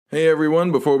Hey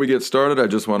everyone, before we get started, I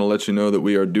just want to let you know that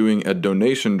we are doing a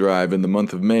donation drive in the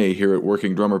month of May here at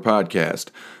Working Drummer Podcast.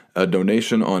 A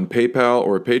donation on PayPal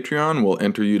or Patreon will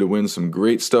enter you to win some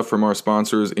great stuff from our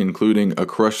sponsors, including a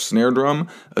crushed snare drum,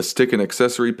 a stick and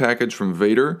accessory package from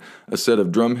Vader, a set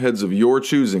of drum heads of your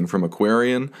choosing from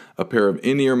Aquarian, a pair of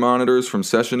in-ear monitors from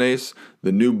Session Ace,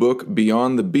 the new book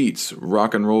Beyond the Beats,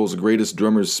 Rock and Roll's Greatest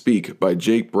Drummers Speak by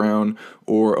Jake Brown,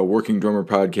 or a Working Drummer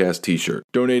Podcast t-shirt.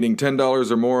 Donating $10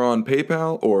 or more on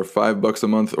PayPal or $5 a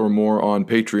month or more on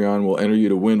Patreon will enter you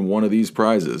to win one of these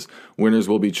prizes. Winners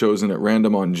will be chosen at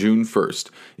random on June 1st.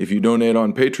 If you donate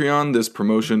on Patreon, this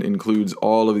promotion includes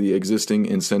all of the existing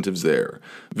incentives there.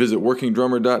 Visit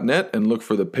workingdrummer.net and look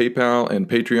for the PayPal and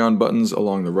Patreon buttons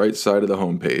along the right side of the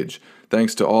homepage.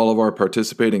 Thanks to all of our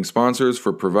participating sponsors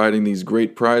for providing these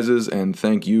great prizes, and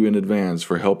thank you in advance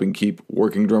for helping keep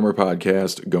Working Drummer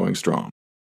Podcast going strong.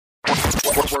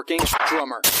 Working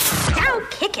Drummer. Now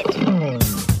kick it.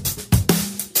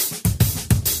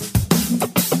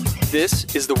 This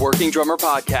is the Working Drummer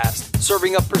Podcast,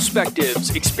 serving up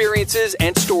perspectives, experiences,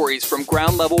 and stories from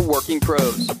ground-level working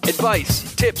pros.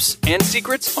 Advice, tips, and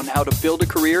secrets on how to build a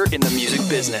career in the music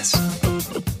business.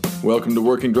 Welcome to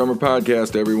Working Drummer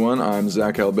Podcast, everyone. I'm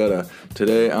Zach Albetta.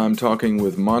 Today I'm talking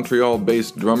with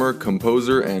Montreal-based drummer,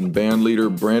 composer, and band leader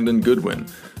Brandon Goodwin.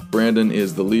 Brandon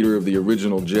is the leader of the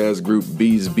original jazz group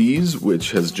Bees Bees,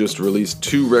 which has just released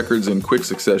 2 records in quick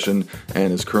succession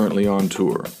and is currently on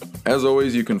tour. As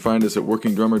always, you can find us at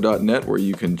workingdrummer.net, where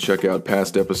you can check out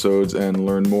past episodes and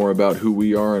learn more about who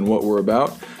we are and what we're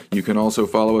about. You can also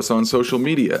follow us on social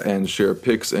media and share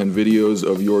pics and videos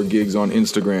of your gigs on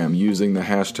Instagram using the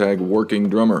hashtag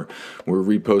WorkingDrummer. We're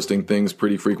reposting things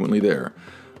pretty frequently there.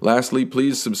 Lastly,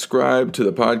 please subscribe to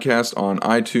the podcast on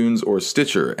iTunes or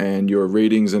Stitcher, and your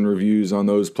ratings and reviews on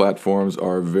those platforms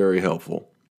are very helpful.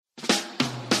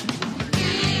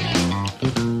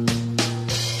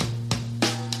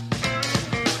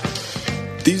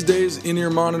 These days, in-ear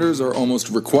monitors are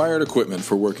almost required equipment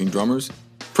for working drummers.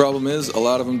 Problem is, a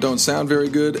lot of them don't sound very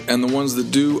good, and the ones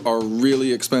that do are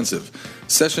really expensive.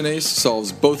 Session Ace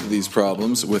solves both of these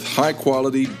problems with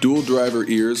high-quality dual-driver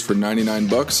ears for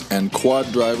 $99 and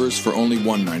quad drivers for only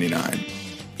 $199.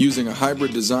 Using a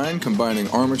hybrid design combining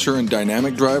armature and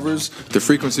dynamic drivers, the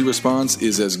frequency response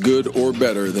is as good or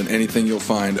better than anything you'll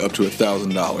find up to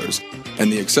 $1,000. And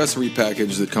the accessory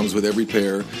package that comes with every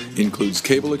pair includes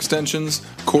cable extensions,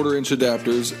 quarter-inch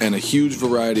adapters, and a huge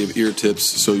variety of ear tips,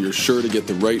 so you're sure to get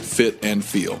the right fit and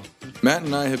feel. Matt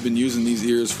and I have been using these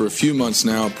ears for a few months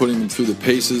now, putting them through the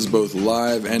paces both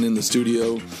live and in the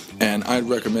studio, and I'd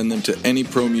recommend them to any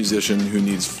pro musician who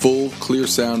needs full, clear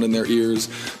sound in their ears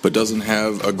but doesn't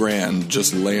have a grand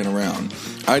just laying around.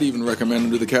 I'd even recommend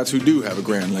them to the cats who do have a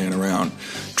grand laying around.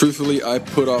 Truthfully, I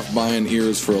put off buying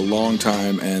ears for a long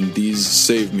time, and these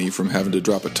saved me from having to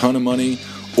drop a ton of money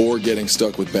or getting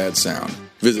stuck with bad sound.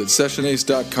 Visit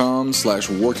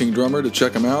sessionace.com/workingdrummer to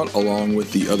check them out, along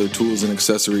with the other tools and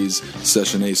accessories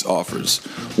Session Ace offers.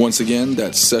 Once again,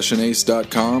 that's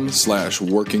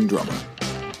sessionace.com/workingdrummer.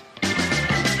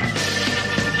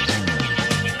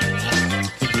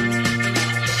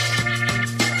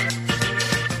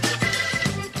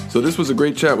 So this was a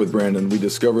great chat with Brandon. We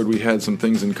discovered we had some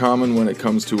things in common when it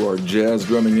comes to our jazz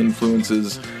drumming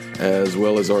influences, as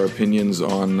well as our opinions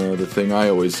on the thing I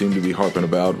always seem to be harping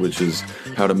about, which is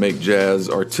how to make jazz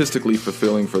artistically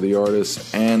fulfilling for the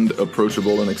artists and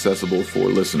approachable and accessible for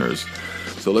listeners.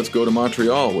 So let's go to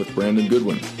Montreal with Brandon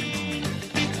Goodwin.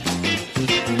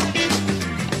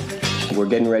 We're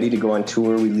getting ready to go on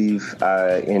tour. We leave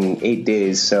in 8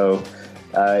 days, so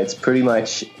it's pretty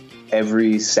much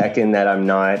every second that I'm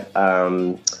not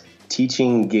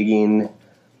teaching, gigging,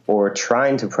 or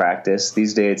trying to practice.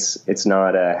 These days it's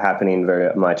not happening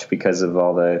very much because of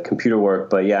all the computer work,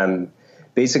 but yeah, I'm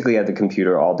basically at the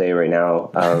computer all day right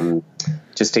now,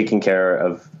 just taking care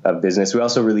of business. We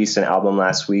also released an album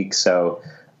last week, so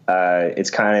it was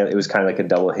kind of like a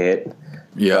double hit.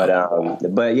 Yeah.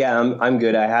 But yeah, I'm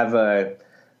good. I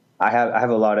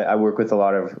work with a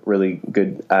lot of really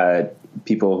good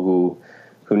people who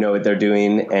know what they're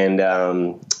doing, and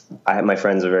my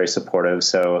friends are very supportive.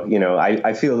 So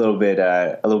I feel a little bit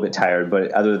tired,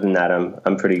 but other than that,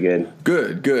 I'm pretty good.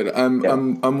 Good.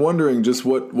 I'm wondering just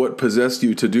what possessed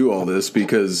you to do all this,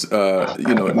 because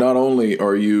not only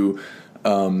are you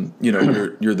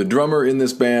you're the drummer in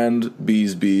this band,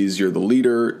 Bees Bees, you're the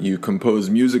leader, you compose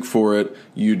music for it,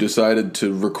 you decided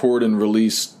to record and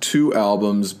release 2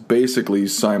 albums basically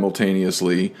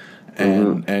simultaneously,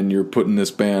 and you're putting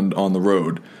this band on the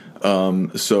road.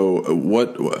 So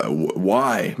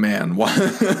why, man? Why?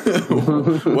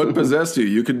 What possessed you?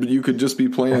 You could just be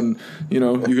playing,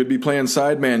 you could be playing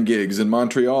sideman gigs in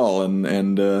Montreal and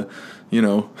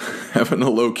having a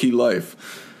low key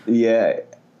life. Yeah,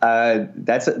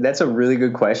 that's a really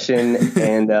good question,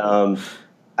 and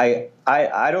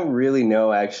I don't really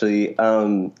know actually.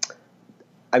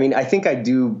 I mean, I think I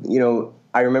do.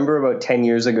 I remember about 10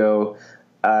 years ago,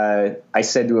 I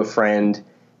said to a friend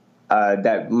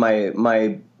that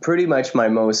my pretty much my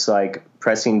most like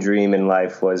pressing dream in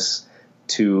life was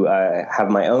to have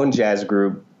my own jazz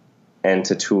group and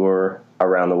to tour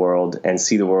around the world and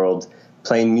see the world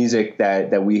playing music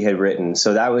that we had written.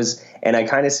 So that was, and I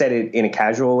kind of said it in a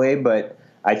casual way, but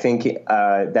I think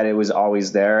that it was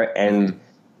always there. And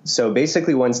so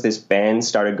basically once this band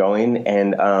started going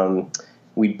and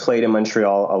we played in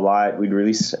Montreal a lot, we'd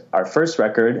released our first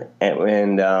record and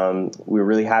we were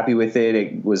really happy with it.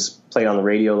 It was played on the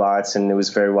radio lots and it was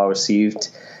very well received.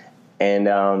 And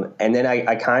then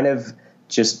I kind of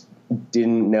just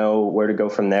didn't know where to go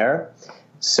from there.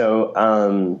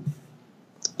 So,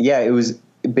 it was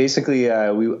basically,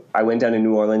 I went down to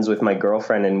New Orleans with my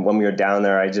girlfriend, and when we were down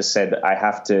there, I just said, I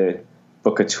have to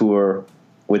book a tour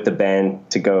with the band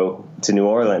to go to New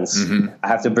Orleans. Mm-hmm. I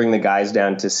have to bring the guys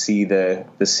down to see the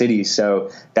city. So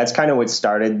that's kind of what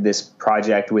started this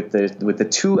project with the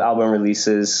 2 album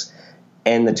releases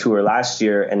and the tour last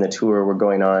year and the tour we're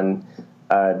going on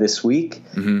this week.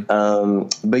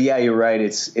 Mm-hmm. But yeah, you're right.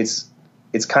 It's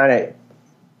kind of,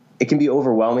 it can be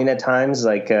overwhelming at times.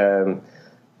 Like,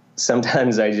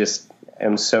 sometimes I just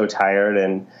am so tired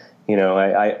and,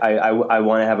 I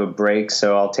want to have a break,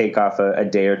 so I'll take off a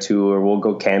day or two, or we'll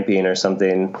go camping or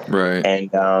something. Right.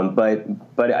 And,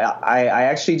 but I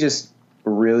actually just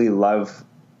really love,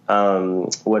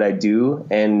 what I do.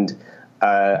 And,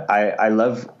 I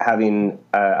love having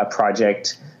a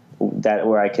project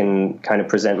where I can kind of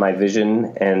present my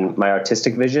vision and my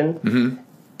artistic vision. Mm-hmm.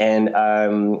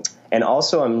 And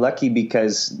also I'm lucky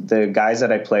because the guys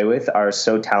that I play with are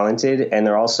so talented, and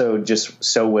they're also just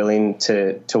so willing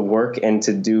to work and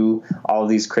to do all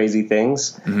these crazy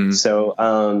things. Mm-hmm.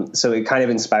 So it kind of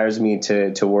inspires me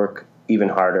to work even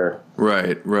harder.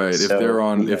 Right. So,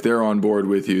 if they're on board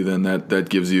with you, then that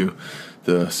gives you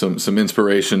some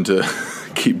inspiration to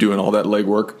keep doing all that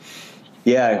legwork.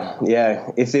 Yeah.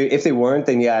 If they weren't,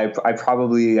 then I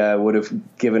probably would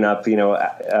have given up,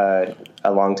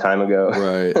 a long time ago.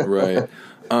 Right.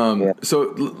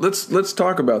 So let's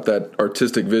talk about that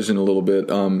artistic vision a little bit.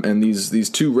 And these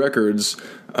 2 records.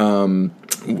 One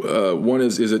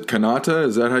is it Kanata?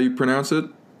 Is that how you pronounce it?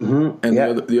 Mm-hmm.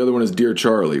 And the other one is Dear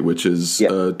Charlie, which is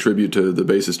a tribute to the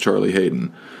bassist Charlie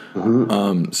Haden.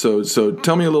 Mm-hmm. So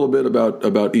tell me a little bit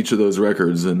about each of those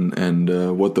records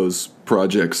and what those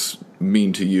projects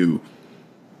mean to you.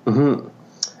 Mm-hmm.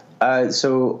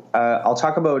 So I'll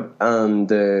talk about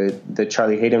the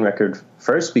Charlie Haden record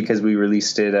first because we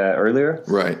released it earlier.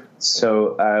 Right.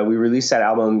 So we released that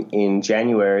album in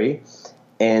January,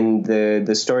 and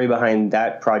the story behind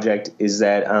that project is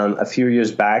that a few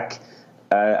years back,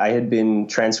 I had been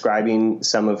transcribing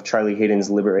some of Charlie Haden's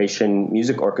Liberation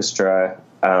Music Orchestra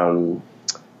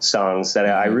songs that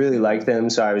I really liked them.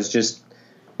 So I was just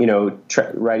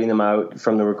writing them out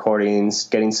from the recordings,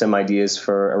 getting some ideas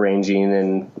for arranging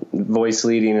and voice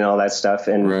leading and all that stuff.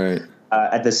 And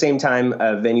at the same time,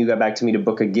 a venue got back to me to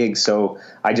book a gig. So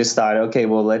I just thought, okay,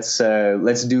 well, let's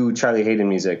do Charlie Haden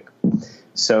music.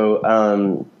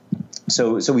 So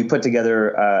we put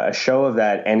together a show of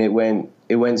that, and it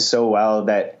went so well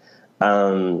that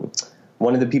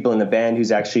one of the people in the band,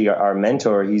 who's actually our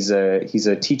mentor, he's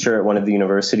a teacher at one of the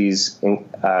universities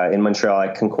in Montreal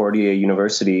at Concordia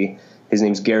University. His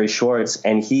name's Gary Schwartz,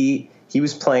 and he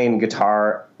was playing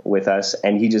guitar with us,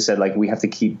 and he just said, like, we have to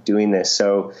keep doing this.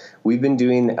 So we've been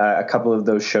doing a couple of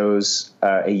those shows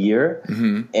a year.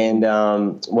 Mm-hmm.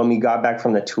 And when we got back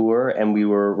from the tour and we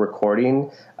were recording,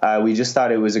 we just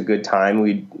thought it was a good time.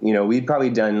 We'd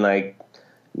probably done like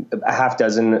a half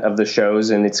dozen of the shows,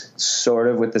 and it's sort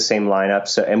of with the same lineup.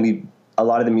 So, and a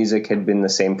lot of the music had been the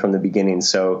same from the beginning.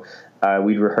 So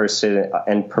we'd rehearsed it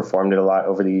and performed it a lot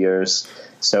over the years.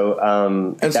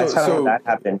 So that's how that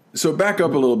happened. So back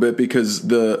up a little bit, because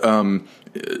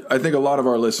I think a lot of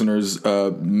our listeners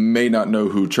may not know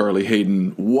who Charlie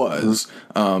Haden was.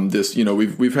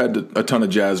 We've had a ton of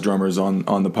jazz drummers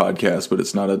on the podcast, but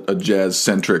it's not a jazz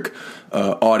centric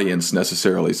audience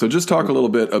necessarily. So just talk a little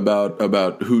bit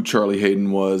about who Charlie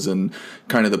Haden was and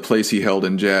kind of the place he held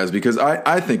in jazz, because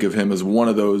I think of him as one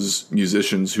of those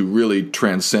musicians who really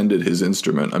transcended his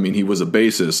instrument. I mean, he was a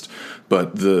bassist,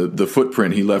 but the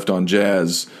footprint he left on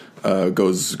jazz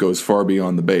goes far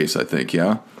beyond the bass, I think.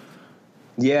 Yeah.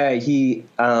 Yeah,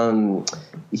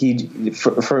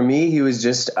 for me, he was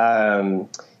just,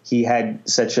 he had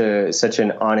such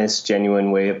an honest,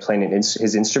 genuine way of playing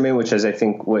his instrument, which is, I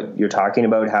think, what you're talking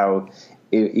about, how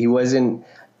he wasn't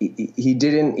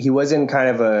kind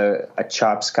of a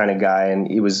chops kind of guy, and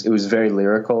it was very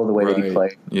lyrical the way that he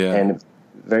played, and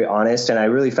very honest. And I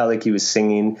really felt like he was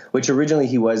singing, which originally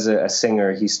he was a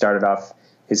singer. He started off,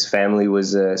 his family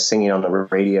was singing on the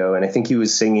radio, and I think he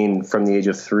was singing from the age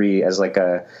of 3 as like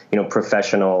a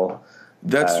professional.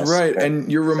 That's right.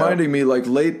 And you're reminding me, like,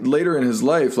 later in his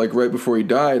life, like right before he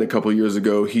died a couple of years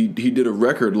ago, he did a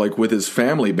record like with his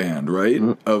family band, right?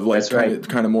 Mm-hmm. Of like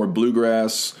kind of more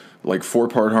bluegrass, like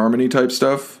 4-part harmony type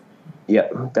stuff. Yeah,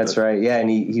 that's right. Yeah, and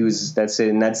he was, that's it,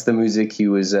 and that's the music he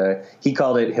was. He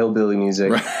called it hillbilly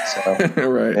music. Right. So,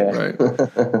 right.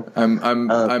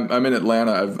 I'm in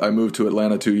Atlanta. I moved to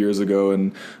Atlanta 2 years ago,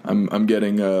 and I'm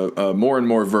getting more and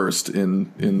more versed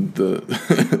in the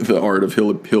the art of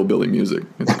hillbilly music.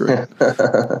 It's great.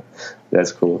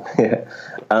 That's cool. Yeah.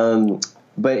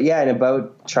 But yeah, and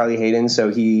about Charlie Haden, so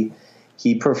he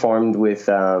performed with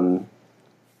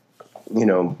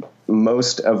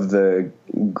most of the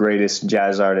greatest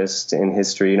jazz artists in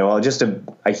history, just a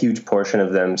huge portion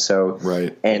of them. So,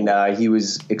 right. And he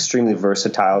was extremely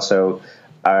versatile. So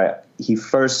he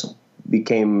first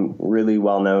became really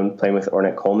well known playing with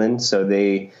Ornette Coleman. So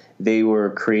they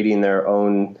were creating their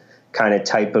own kind of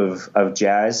type of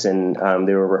jazz, and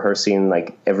they were rehearsing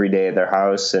like every day at their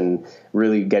house and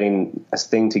really getting a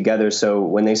thing together. So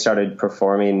when they started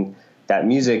performing that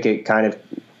music, it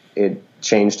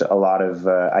changed a lot of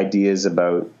ideas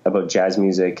about jazz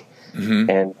music. Mm-hmm.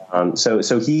 And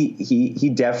so he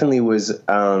definitely was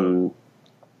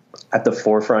at the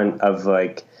forefront of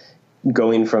like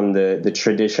going from the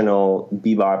traditional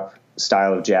bebop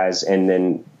style of jazz and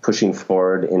then pushing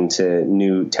forward into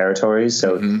new territories.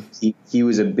 So mm-hmm. he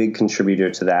was a big contributor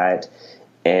to that.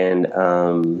 And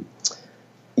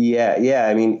yeah.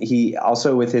 I mean, he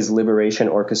also, with his Liberation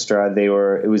Orchestra,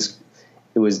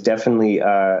 it was definitely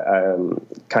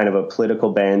kind of a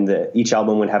political band that each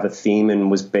album would have a theme and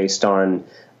was based on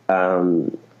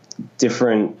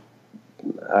different,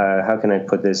 how can I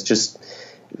put this? Just,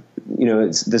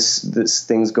 it's this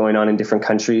things going on in different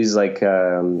countries, like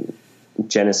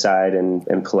genocide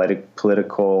and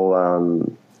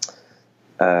political.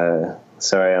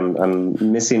 Sorry,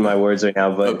 I'm missing my words right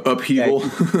now, but upheaval.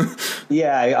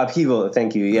 Yeah, upheaval.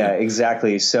 Thank you. Yeah,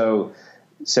 exactly. So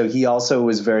he also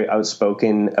was very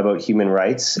outspoken about human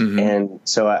rights. Mm-hmm. And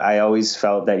so I always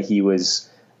felt that he was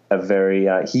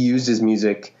he used his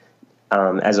music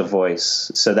as a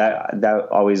voice. So that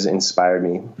always inspired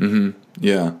me. Mm-hmm.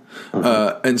 Yeah.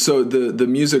 Mm-hmm. And so the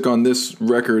music on this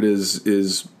record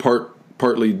is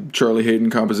partly Charlie Haden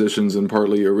compositions and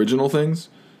partly original things?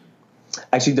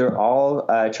 Actually, they're all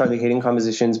Charlie Haden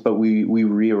compositions, but we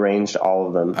rearranged all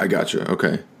of them. I gotcha.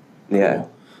 Okay. Yeah.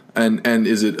 Cool. And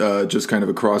is it just kind of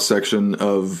a cross section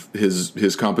of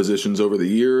his compositions over the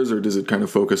years, or does it kind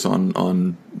of focus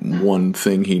on one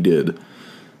thing he did?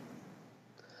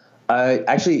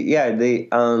 Actually, yeah. They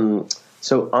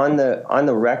so on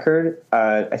the record,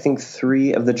 I think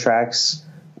 3 of the tracks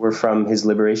were from his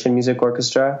Liberation Music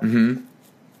Orchestra. Mm-hmm.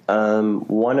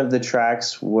 One of the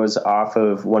tracks was off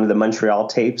of one of the Montreal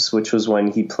tapes, which was when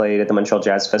he played at the Montreal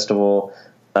Jazz Festival.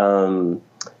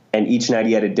 And each night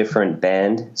he had a different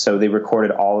band. So they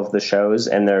recorded all of the shows,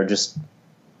 and they're just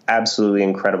absolutely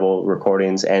incredible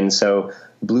recordings. And so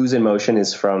Blues in Motion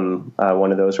is from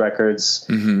one of those records.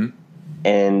 Mm-hmm.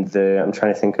 And I'm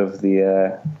trying to think of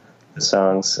the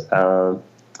songs. I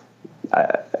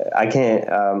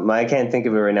can't think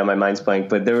of it right now. My mind's blank.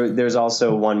 But there's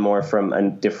also one more from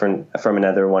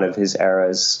another one of his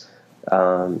eras.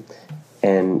 And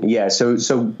yeah,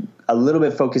 so a little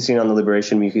bit focusing on the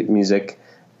Liberation Music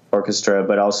Orchestra,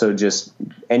 but also just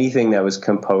anything that was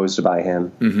composed by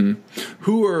him. Mm-hmm.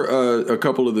 Who are a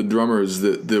couple of the drummers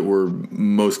that were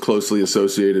most closely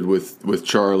associated with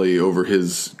Charlie over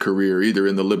his career, either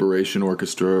in the Liberation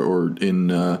Orchestra or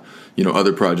in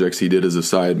other projects he did as a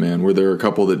sideman? Were there a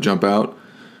couple that jump out?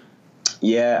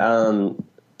 Yeah,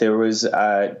 there was 2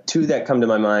 that come to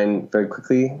my mind very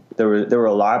quickly. There were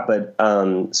a lot, but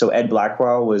so Ed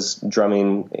Blackwell was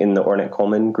drumming in the Ornette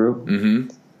Coleman group.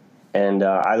 Mm-hmm. And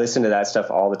I listen to that stuff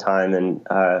all the time. And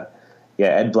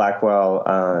Ed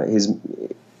Blackwell,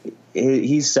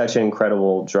 he's such an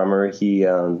incredible drummer. He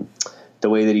the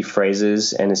way that he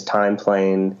phrases and his time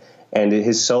playing and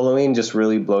his soloing just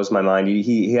really blows my mind.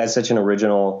 He has such an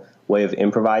original way of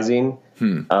improvising.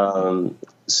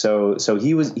 So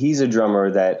he's a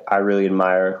drummer that I really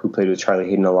admire, who played with Charlie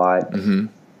Haden a lot. Mm-hmm.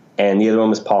 And the other one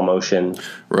was Paul Motian.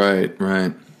 Right.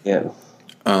 Yeah.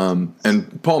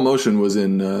 And Paul Motion was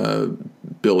in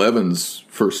Bill Evans'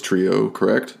 first trio,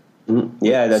 correct? Mm-hmm.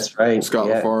 Yeah, that's right. Scott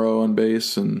LaFaro on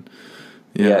bass, and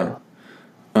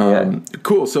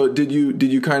cool. So did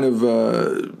you kind of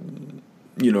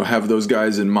have those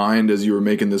guys in mind as you were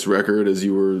making this record, as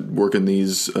you were working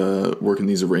these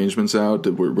arrangements out?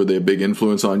 Were they a big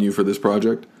influence on you for this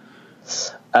project?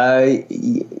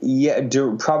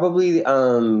 Probably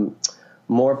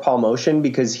more Paul Motion,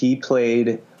 because he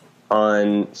played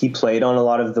on a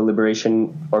lot of the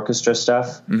Liberation Orchestra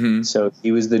stuff. Mm-hmm. So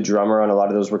he was the drummer on a lot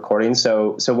of those recordings.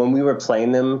 So when we were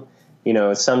playing them,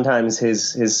 sometimes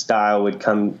his style would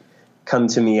come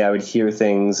to me. I would hear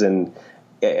things and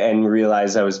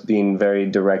realize I was being very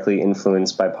directly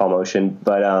influenced by Paul Motion.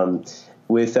 But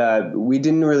we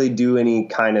didn't really do any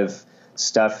kind of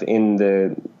stuff in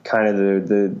the kind of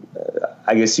the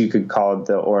I guess you could call it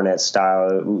the Ornette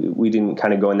style. We didn't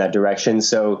kind of go in that direction.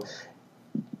 So,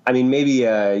 I mean, maybe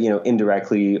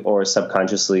indirectly or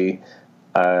subconsciously,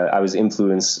 I was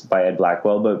influenced by Ed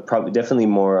Blackwell, but probably definitely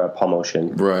more Paul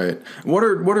Motion. Right. What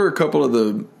are a couple of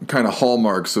the kind of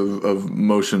hallmarks of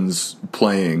Motion's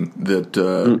playing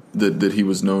that he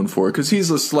was known for? Because he's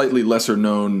a slightly lesser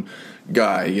known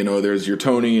guy. There's your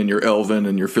Tony and your Elvin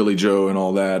and your Philly Joe and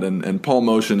all that, and Paul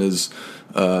Motion is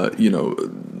not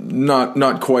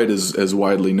quite as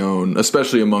widely known,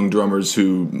 especially among drummers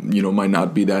who might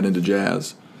not be that into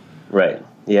jazz. Right.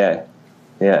 Yeah.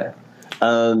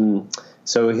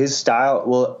 So his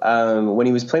style, when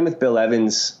he was playing with Bill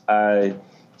Evans, it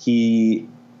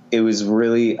was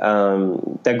really,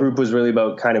 that group was really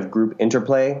about kind of group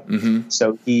interplay. Mm-hmm.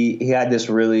 So he had this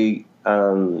really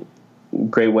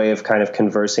great way of kind of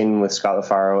conversing with Scott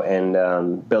LaFaro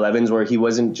and Bill Evans, where he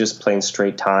wasn't just playing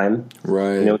straight time.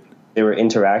 Right. They were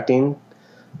interacting.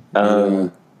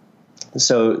 So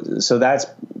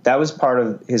that was part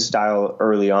of his style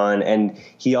early on, and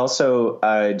he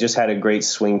also just had a great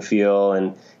swing feel,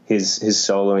 and his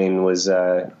soloing was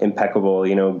impeccable.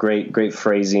 Great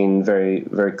phrasing, very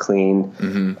very clean.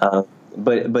 Mm-hmm.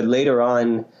 But later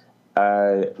on,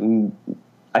 I'm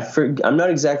not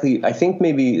exactly. I think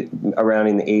maybe around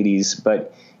in the 80s,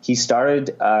 but he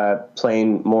started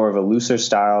playing more of a looser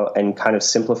style and kind of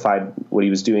simplified what he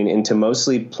was doing into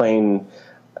mostly playing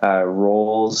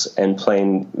rolls and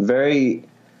playing very.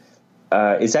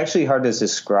 It's actually hard to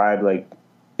describe. Like,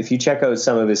 if you check out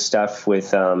some of his stuff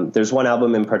with, there's one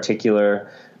album in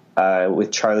particular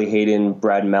with Charlie Hayden,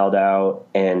 Brad Meldau,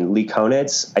 and Lee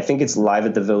Konitz. I think it's Live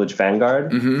at the Village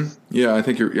Vanguard. Mm-hmm. Yeah, I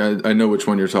think I know which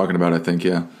one you're talking about. I think,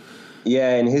 yeah.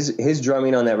 Yeah, and his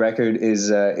drumming on that record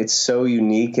is it's so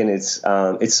unique, and it's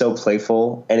so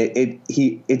playful, and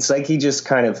it's like he just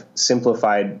kind of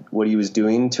simplified what he was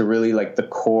doing to really like the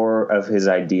core of his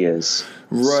ideas.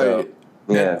 Right. So,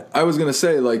 yeah, I was gonna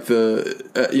say, like,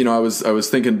 I was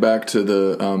thinking back to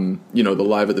the the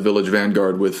Live at the Village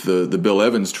Vanguard with the Bill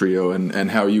Evans trio, and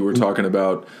how you were talking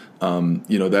about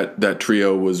that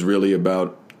trio was really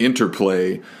about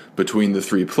interplay between the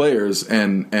three players,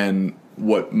 and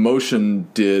what Motion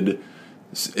did.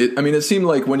 It seemed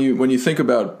like when you think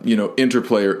about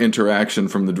interplay or interaction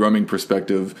from the drumming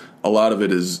perspective, a lot of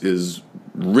it is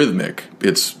rhythmic.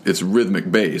 It's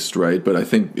rhythmic based, right? But I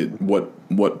think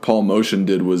what Paul Motion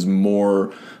did was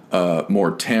more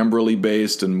timbrally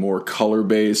based and more color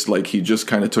based. Like, he just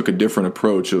kind of took a different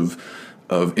approach of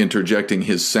interjecting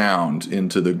his sound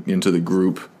into the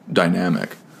group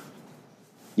dynamic.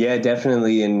 Yeah,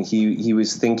 definitely, and he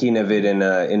was thinking of it in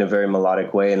a very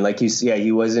melodic way, and like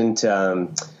he wasn't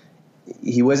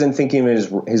thinking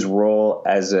of his role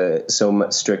as so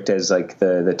much strict as like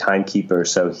the timekeeper.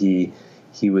 So it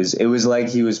was like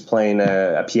he was playing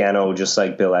a piano just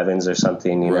like Bill Evans or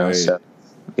something, you know. So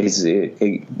that's it.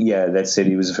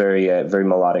 He was very very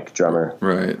melodic drummer.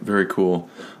 Right, very cool.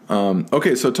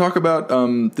 Okay, so talk about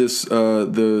this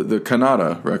the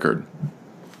Kanata record.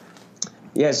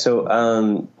 Yeah, so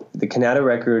the Kanata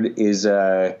record is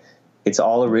it's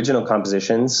all original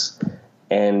compositions,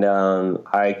 and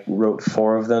I wrote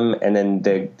 4 of them, and then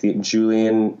the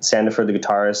Julian Sandiford, the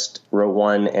guitarist, wrote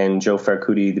 1, and Joe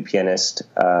Fercuti, the pianist,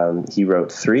 he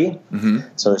wrote 3. Mm-hmm.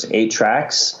 So there's 8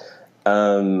 tracks,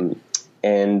 and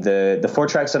the 4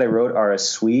 tracks that I wrote are a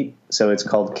suite, so it's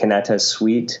called Kanata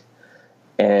Suite.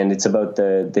 And it's about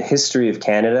the history of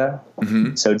Canada.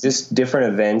 Mm-hmm. So just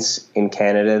different events in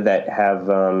Canada that have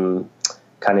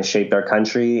kind of shaped our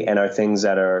country and are things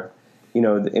that are,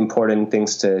 important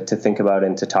things to think about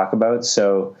and to talk about.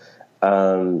 So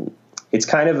it's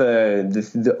kind of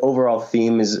the overall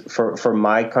theme is for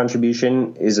my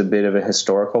contribution is a bit of a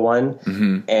historical one.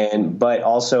 Mm-hmm. But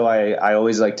also I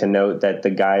always like to note that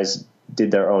the guys did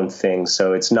their own thing.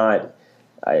 So it's not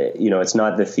it's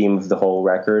not the theme of the whole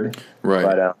record, right?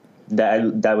 But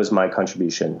that was my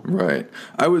contribution. Right.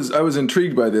 I was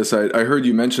intrigued by this. I heard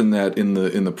you mention that in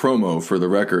the promo for the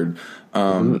record,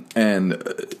 and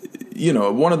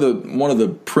one of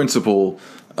the principal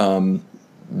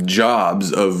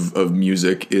jobs of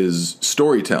music is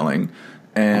storytelling,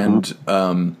 and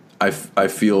I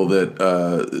feel that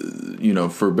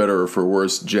for better or for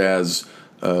worse, jazz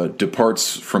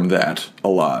departs from that a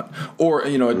lot, or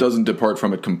it doesn't depart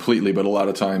from it completely, but a lot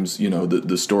of times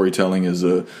the storytelling is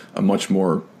a much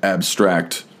more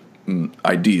abstract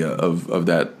idea of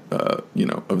that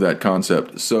of that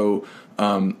concept. So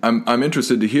I'm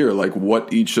interested to hear like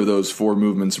what each of those four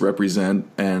movements represent,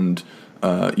 and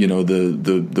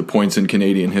the points in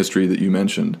Canadian history that you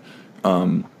mentioned.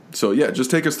 So yeah,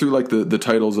 just take us through like the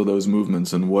titles of those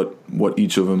movements and what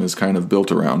each of them is kind of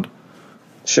built around.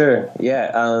 Sure.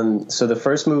 Yeah. So the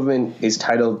first movement is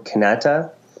titled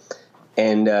Kanata,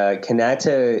 and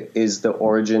Kanata is the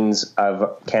origins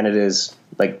of Canada's,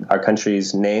 like our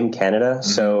country's name, Canada. Mm-hmm.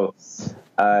 So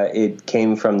it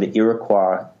came from the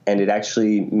Iroquois, and it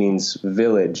actually means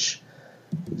village.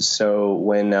 So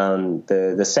when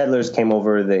the settlers came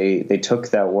over, they took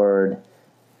that word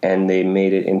and they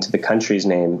made it into the country's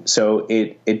name. So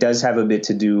it does have a bit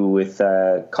to do with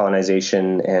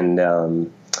colonization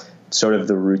and sort of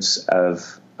the roots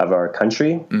of our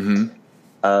country. Mm-hmm.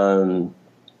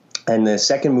 And the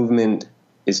second movement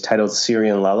is titled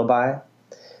Syrian Lullaby.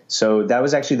 So that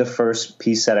was actually the first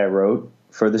piece that I wrote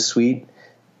for the suite.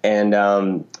 And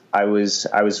I was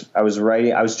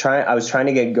trying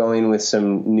to get going with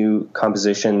some new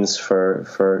compositions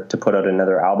to put out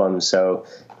another album. So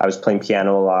I was playing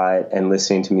piano a lot and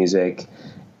listening to music,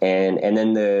 and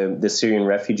then the Syrian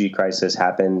refugee crisis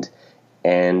happened,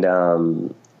 and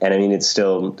I mean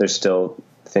there's still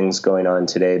things going on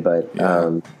today, but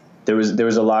there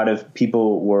was a lot of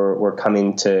people were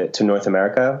coming to North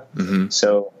America. Mm-hmm.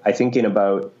 So I think in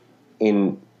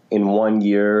 1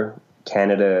 year,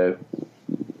 Canada,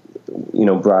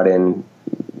 brought in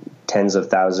tens of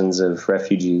thousands of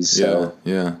refugees. So,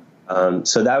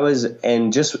 so that was,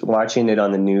 and just watching it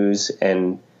on the news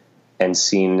and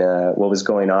seeing what was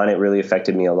going on, it really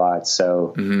affected me a lot.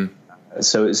 So, and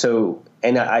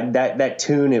that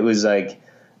tune, it was like,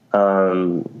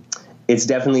 it's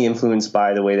definitely influenced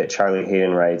by the way that Charlie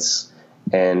Haden writes.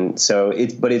 And so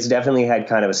but it's definitely had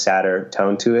kind of a sadder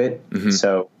tone to it. Mm-hmm.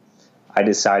 So I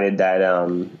decided that,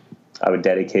 I would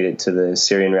dedicate it to the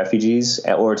Syrian refugees,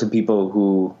 or to people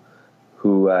who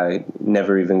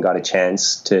never even got a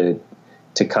chance to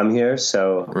come here.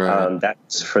 So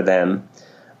that's for them.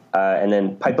 And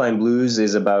then Pipeline Blues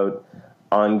is about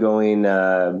ongoing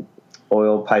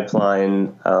oil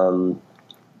pipeline,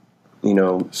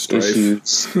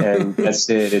 issues, and that's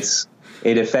it.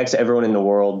 It affects everyone in the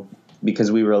world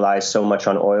because we rely so much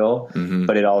on oil, mm-hmm.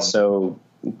 but it also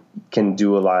can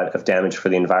do a lot of damage for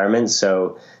the environment.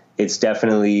 So it's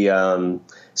definitely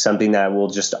something that will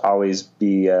just always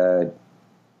be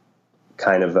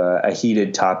kind of a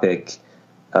heated topic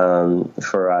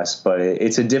for us, but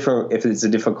it's a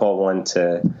difficult one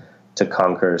to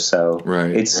conquer. So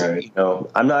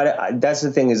I'm not. That's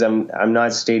the thing, is I'm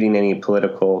not stating any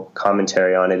political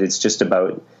commentary on it. It's just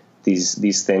about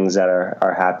these things that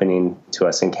are happening to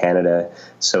us in Canada.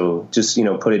 So just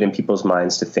put it in people's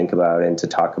minds to think about and to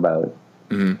talk about.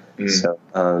 Mm-hmm. So,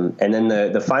 and then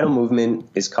the final movement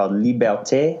is called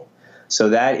Liberté. So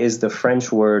that is the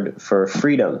French word for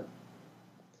freedom.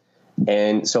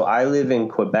 And so I live in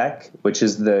Quebec, which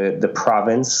is the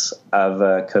province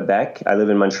of Quebec. I live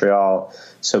in Montreal.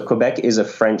 So Quebec is a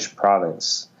French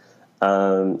province.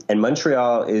 And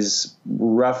Montreal is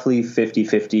roughly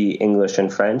 50-50 English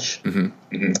and French.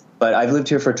 Mm-hmm. Mm-hmm. But I've lived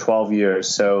here for 12 years.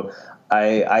 So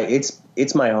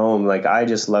it's my home. Like, I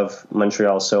just love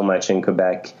Montreal so much in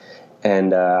Quebec,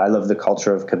 and I love the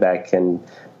culture of Quebec, and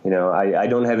I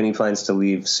don't have any plans to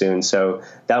leave soon. So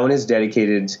that one is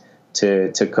dedicated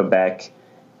to Quebec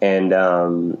and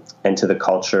to the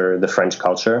culture, the French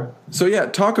culture. So yeah,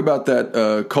 talk about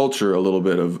that culture a little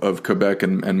bit of Quebec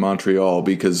and Montreal,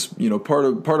 because part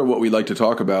of what we like to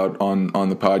talk about on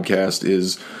the podcast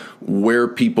is where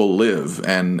people live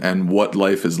and what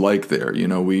life is like there.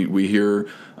 We hear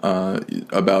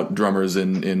about drummers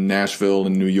in Nashville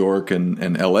and New York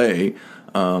and LA,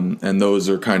 and those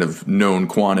are kind of known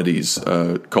quantities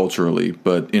culturally.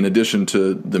 But in addition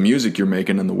to the music you're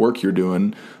making and the work you're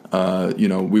doing,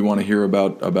 we want to hear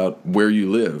about where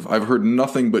you live. I've heard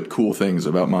nothing but cool things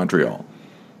about Montreal.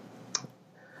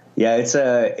 Yeah,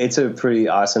 it's a pretty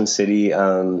awesome city.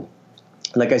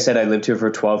 Like I said, I lived here for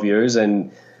 12 years,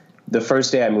 and the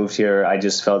first day I moved here, I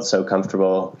just felt so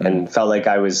comfortable and felt like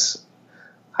I was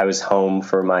I was home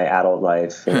for my adult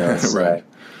life, you know, so, right.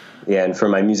 yeah, and for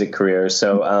my music career.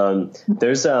 So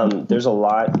there's a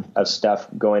lot of stuff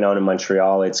going on in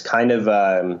Montreal. It's kind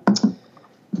of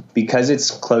because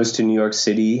it's close to New York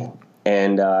City,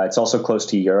 and it's also close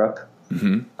to Europe.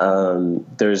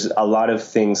 There's a lot of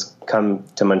things come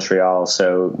to Montreal.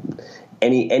 So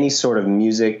any sort of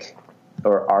music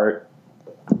or art,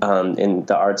 in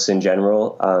the arts in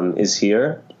general, is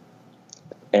here.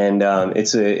 And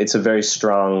it's a very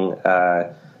strong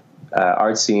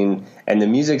art scene, and the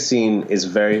music scene is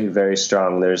very, very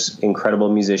strong. There's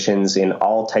incredible musicians in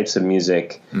all types of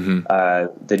music.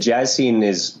 The jazz scene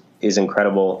is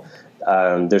incredible.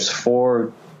 There's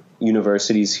 4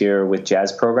 universities here with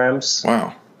jazz programs.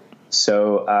 Wow.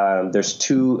 So there's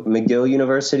 2, McGill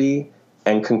University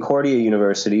and Concordia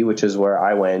University, which is where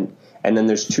I went. And then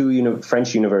there's 2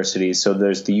 French universities. So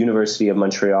there's the University of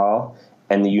Montreal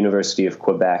and the University of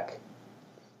Quebec.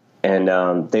 And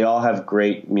they all have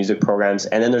great music programs.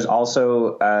 And then there's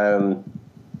also,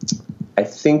 I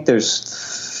think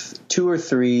there's 2 or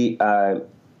 3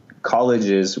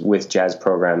 colleges with jazz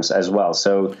programs as well.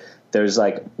 So there's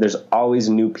always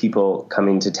new people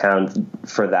coming to town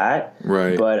for that.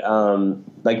 Right. But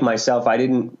like myself, I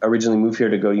didn't originally move here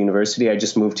to go to university. I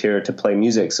just moved here to play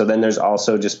music. So then there's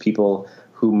also just people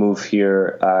who move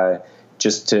here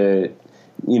just to,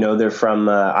 you know, they're from,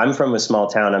 I'm from a small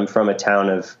town. I'm from a town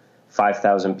of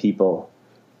 5,000 people.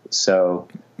 So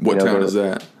what town is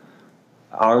that?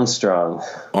 Armstrong.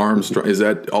 Armstrong. Is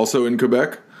that also in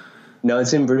Quebec? No,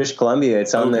 it's in British Columbia.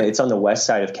 It's on the west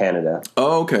side of Canada.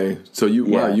 Oh, okay. So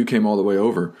you came all the way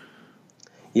over.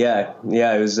 Yeah.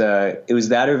 It was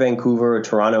that or Vancouver or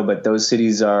Toronto, but those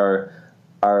cities are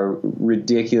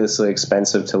ridiculously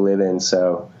expensive to live in.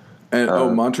 So,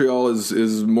 and Montreal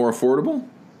is more affordable.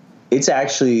 It's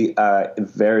actually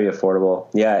very affordable.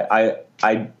 Yeah,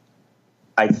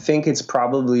 I think it's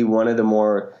probably one of the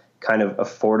more kind of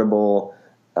affordable,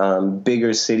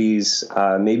 bigger cities,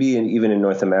 maybe even in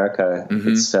North America.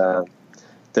 It's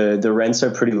the rents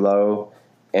are pretty low,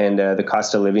 and the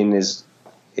cost of living is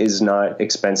not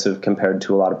expensive compared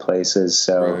to a lot of places.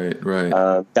 So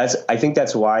right. I think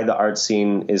that's why the art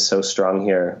scene is so strong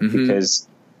here, because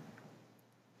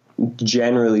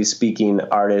generally speaking,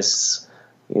 artists,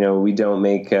 you know, we don't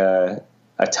make a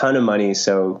ton of money.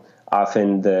 So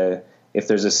often if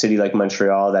there's a city like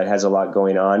Montreal that has a lot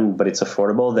going on, but it's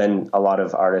affordable, then a lot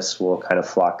of artists will kind of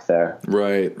flock there.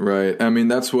 Right. I mean,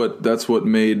 that's what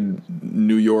made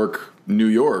New York.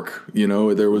 You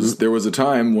know, there was a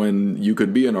time when you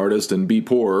could be an artist and be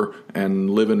poor and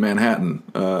live in Manhattan.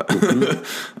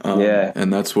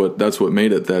 And that's what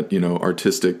made it that, you know,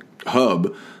 artistic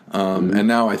hub. And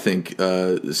now I think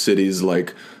cities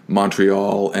like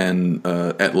Montreal and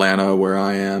Atlanta, where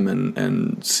I am,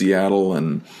 and Seattle,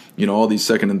 and, you know, all these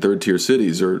second and third tier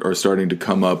cities are starting to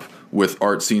come up with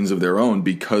art scenes of their own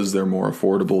because they're more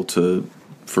affordable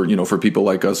for people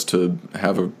like us to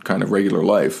have a kind of regular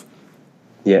life.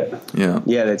 Yeah.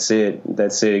 That's it.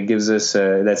 It gives us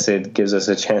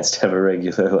a chance to have a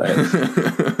regular life.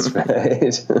 That's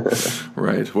right.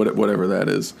 Right. Whatever that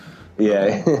is.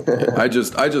 Yeah. I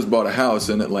just bought a house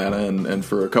in Atlanta, and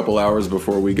for a couple hours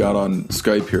before we got on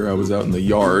Skype here, I was out in the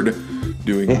yard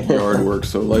doing yard work.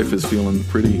 So life is feeling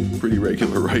pretty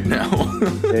regular right now.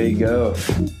 There you go.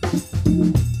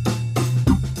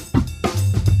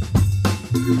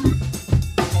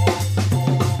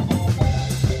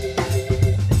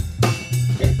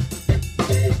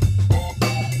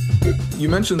 You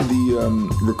mentioned the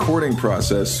recording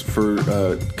process for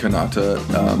Kanata.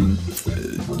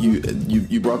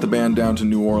 You brought the band down to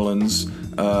New Orleans.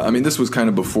 I mean, this was kind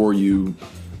of before you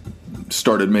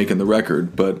started making the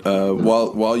record, but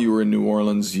while you were in New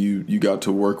Orleans, you got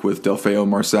to work with Delfeayo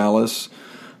Marsalis,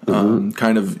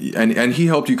 kind of, and he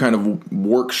helped you kind of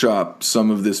workshop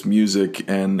some of this music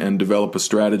and develop a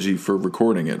strategy for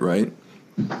recording it, right?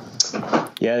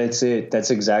 Yeah, that's it.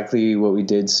 That's exactly what we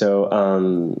did.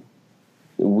 So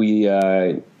we,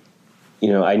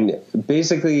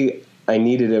 I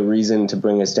needed a reason to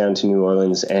bring us down to New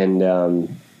Orleans, and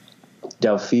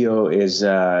Delfeayo is,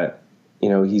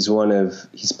 he's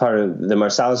part of the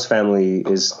Marsalis family,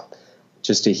 is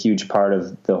just a huge part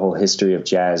of the whole history of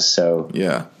jazz. So,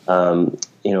 yeah.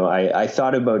 I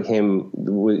thought about him.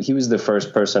 He was the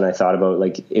first person I thought about,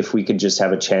 like, if we could just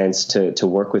have a chance to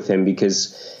work with him,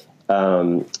 because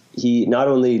he not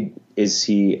only is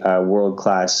he a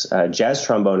world-class jazz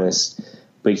trombonist,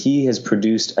 but he has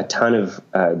produced a ton of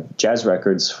jazz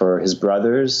records for his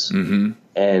brothers and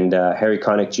Harry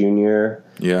Connick Jr.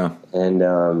 Yeah, and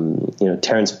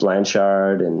Terence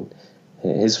Blanchard and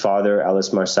his father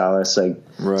Ellis Marsalis. Like,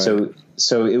 right.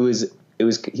 So it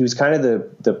he was kind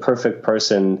of the perfect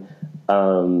person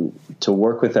to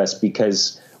work with us,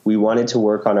 because we wanted to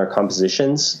work on our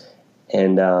compositions,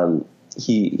 and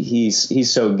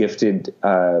he's so gifted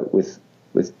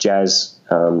with jazz,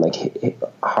 like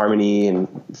harmony and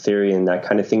theory and that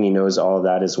kind of thing. He knows all of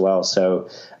that as well. So,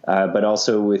 but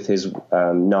also with his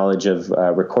knowledge of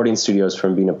recording studios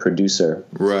from being a producer.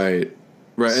 Right.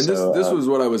 Right, and so, this was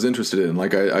what I was interested in.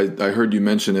 Like I heard you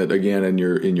mention it again in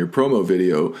your promo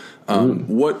video.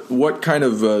 What kind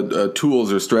of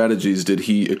tools or strategies did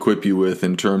he equip you with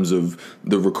in terms of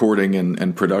the recording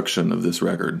and production of this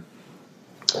record?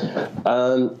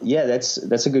 Yeah,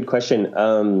 that's a good question.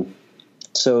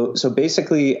 So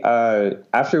basically,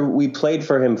 after we played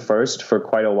for him first for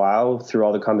quite a while through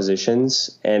all the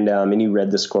compositions, and he read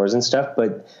the scores and stuff,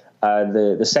 but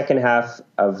the second half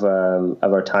of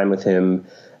our time with him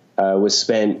was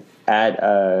spent at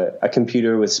a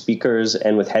computer with speakers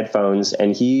and with headphones,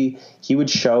 and he would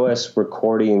show us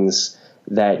recordings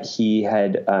that he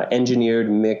had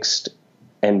engineered, mixed,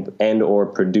 and or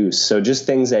produced. So just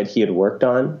things that he had worked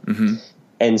on. Mm-hmm.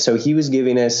 And so he was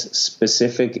giving us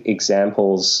specific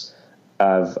examples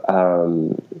of.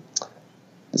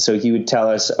 So he would tell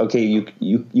us, okay,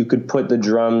 you could put the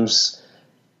drums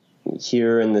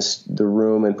here in the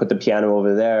room and put the piano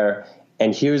over there,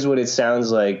 and here's what it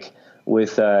sounds like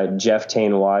with Jeff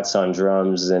Tane Watts on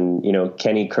drums and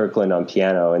Kenny Kirkland on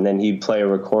piano. And then he'd play a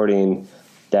recording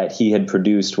that he had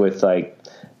produced with like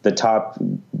the top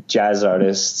jazz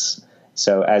artists,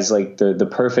 so as like the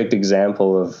perfect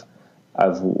example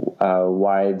of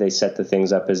why they set the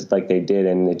things up as like they did,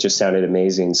 and it just sounded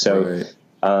amazing. So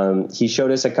right. He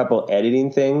showed us a couple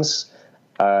editing things,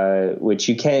 which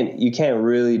you can't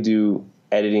really do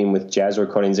editing with jazz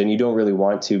recordings, and you don't really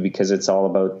want to, because it's all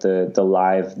about the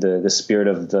live, the spirit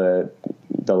of the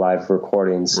live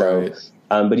recording. So, right.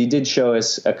 But he did show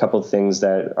us a couple things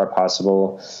that are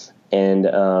possible, and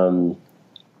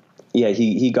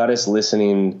he got us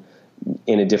listening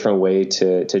in a different way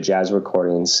to jazz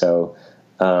recordings. So,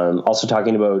 also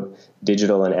talking about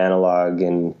digital and analog,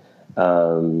 and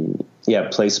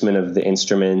placement of the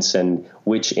instruments and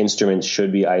which instruments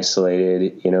should be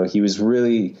isolated. He was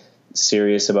really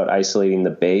serious about isolating the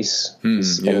bass, and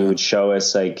he would show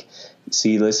us like,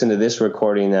 see, listen to this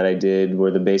recording that I did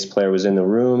where the bass player was in the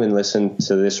room, and listen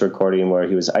to this recording where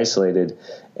he was isolated,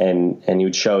 and he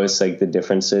would show us like the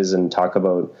differences and talk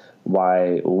about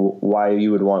why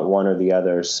you would want one or the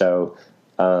other. So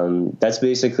that's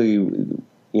basically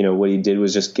what he did,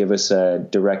 was just give us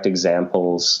direct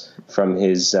examples from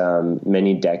his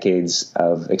many decades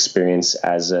of experience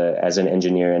as an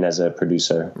engineer and as a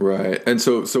producer. Right. And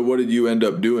so what did you end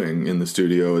up doing in the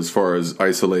studio as far as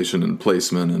isolation and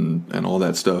placement and all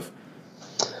that stuff?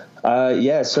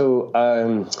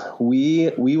 So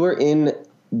we were in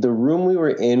the room we were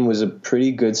in was a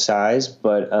pretty good size,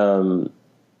 but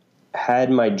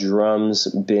had my drums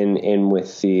been in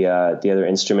with the other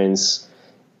instruments,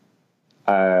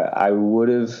 I would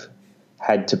have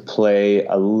had to play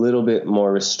a little bit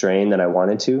more restrained than I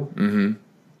wanted to. Mm-hmm.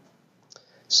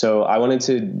 So I wanted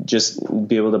to just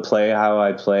be able to play how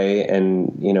I play,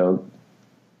 and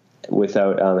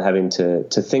without having to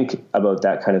think about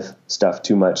that kind of stuff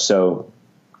too much. So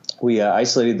we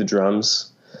isolated the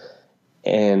drums,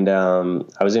 and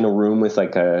I was in a room with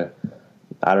like I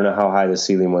don't know how high the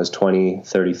ceiling was, 20,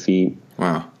 30 feet.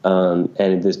 Wow.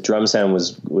 And this drum sound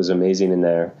was amazing in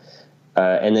there.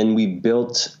 And then we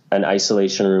built an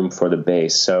isolation room for the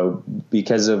bass. So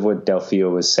because of what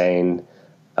Delfio was saying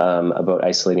about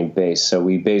isolating bass, so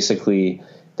we basically,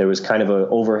 there was kind of an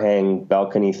overhang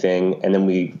balcony thing, and then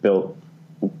we built,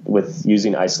 with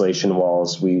using isolation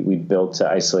walls, we built an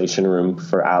isolation room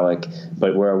for Alec,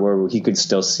 but where he could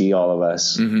still see all of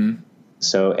us. Mm-hmm.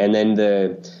 So, and then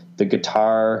the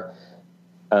guitar...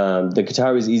 the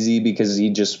guitar was easy because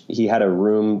he had a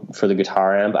room for the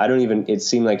guitar amp. It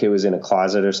seemed like it was in a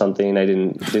closet or something. I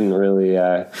didn't really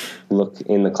look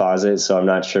in the closet, so I'm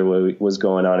not sure what was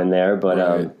going on in there, but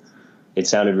right. It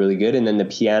sounded really good. And then the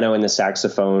piano and the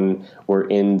saxophone were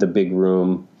in the big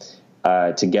room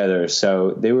together.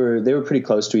 So they were pretty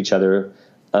close to each other.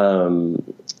 But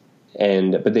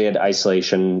they had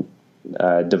isolation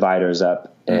dividers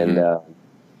up, and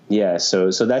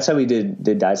so that's how we did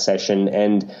that session,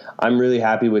 and I'm really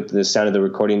happy with the sound of the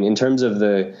recording. In terms of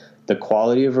the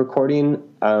quality of recording,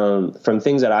 from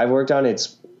things that I've worked on,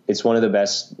 it's one of the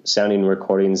best sounding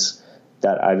recordings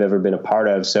that I've ever been a part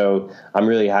of. So I'm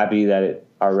really happy that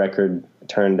our record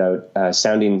turned out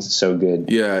sounding so good.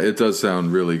 Yeah, it does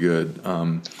sound really good.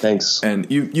 Thanks. And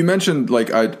you mentioned,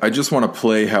 like, I just want to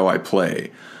play how I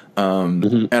play.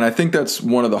 And I think that's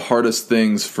one of the hardest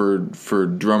things for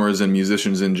drummers and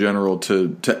musicians in general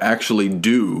to actually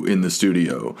do in the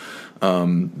studio,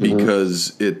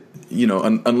 because it,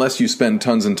 unless you spend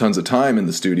tons and tons of time in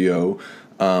the studio,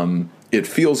 it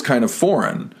feels kind of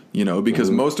foreign, because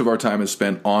most of our time is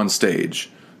spent on stage,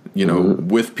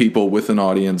 with people, with an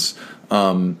audience.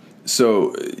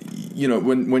 So,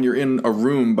 when you're in a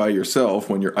room by yourself,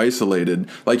 when you're isolated,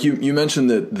 like you mentioned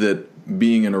that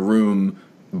being in a room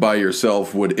by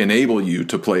yourself would enable you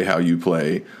to play how you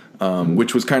play,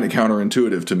 which was kind of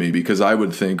counterintuitive to me, because I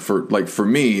would think for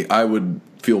me, I would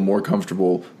feel more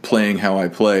comfortable playing how I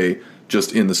play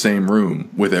just in the same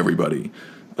room with everybody,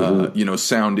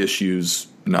 sound issues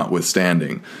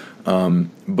notwithstanding.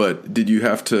 But did you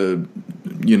have to,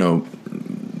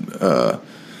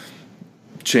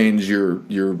 change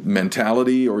your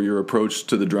mentality or your approach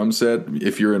to the drum set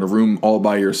if you're in a room all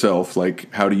by yourself?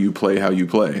 Like, how do you play how you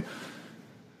play?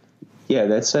 Yeah,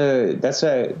 that's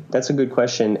a good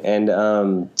question. And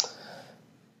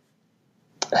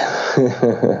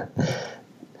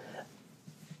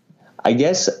I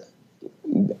guess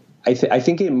I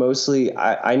think it mostly,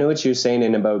 I know what you're saying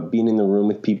and about being in the room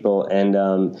with people.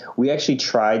 And we actually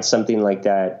tried something like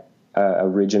that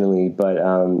originally, but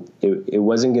it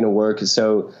wasn't going to work.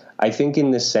 So I think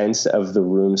in the sense of the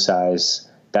room size,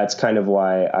 that's kind of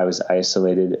why I was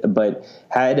isolated. But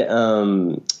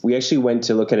we actually went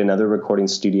to look at another recording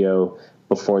studio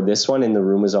before this one, and the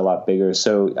room was a lot bigger.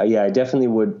 So I definitely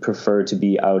would prefer to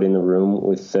be out in the room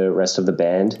with the rest of the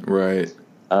band. Right.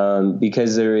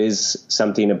 Because there is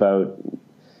something about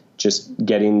just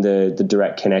getting the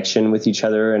direct connection with each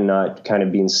other and not kind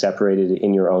of being separated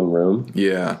in your own room.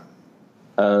 Yeah.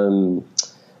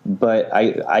 But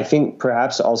I think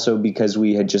perhaps also because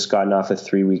we had just gotten off a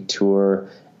 3-week tour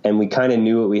and we kind of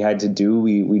knew what we had to do.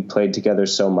 We played together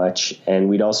so much, and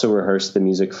we'd also rehearsed the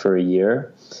music for a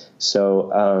year.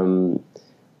 So,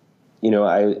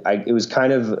 it was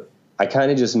I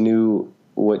kind of just knew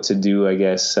what to do, I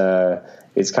guess.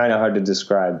 It's kind of hard to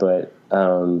describe, but,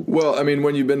 well, I mean,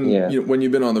 when you've been, when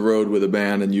you've been on the road with a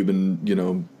band and you've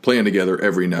been, playing together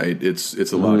every night, it's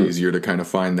a lot easier to kind of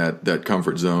find that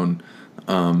comfort zone.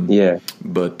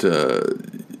 But,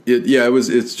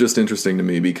 it's just interesting to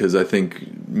me because I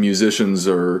think musicians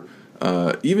are,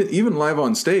 even live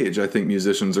on stage, I think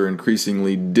musicians are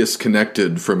increasingly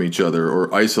disconnected from each other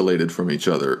or isolated from each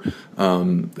other.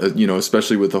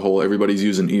 Especially with the whole, everybody's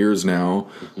using ears now.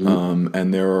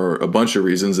 And there are a bunch of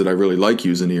reasons that I really like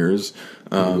using ears.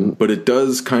 But it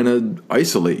does kind of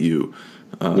isolate you,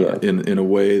 in a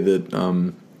way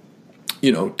that,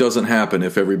 doesn't happen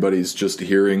if everybody's just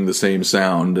hearing the same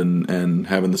sound and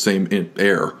having the same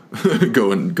air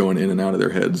going in and out of their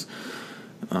heads.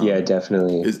 Yeah,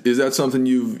 definitely. Is that something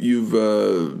you've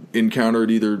encountered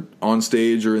either on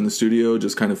stage or in the studio,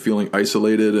 just kind of feeling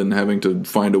isolated and having to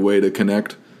find a way to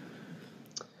connect?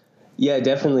 Yeah,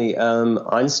 definitely.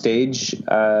 On stage,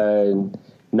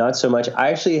 not so much. I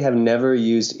actually have never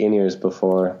used in-ears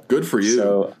before. Good for you.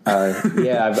 So,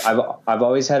 I've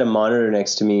always had a monitor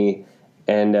next to me,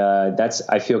 and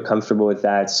I feel comfortable with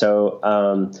that. So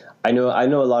I know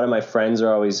a lot of my friends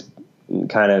are always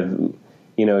kind of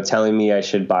telling me I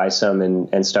should buy some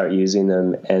and start using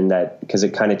them, and that because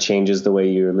it kind of changes the way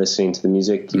you're listening to the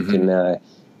music.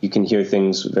 You can hear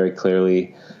things very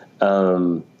clearly.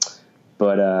 I'm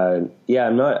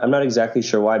not exactly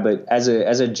sure why, but as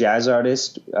a jazz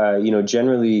artist,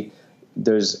 generally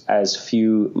there's as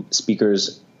few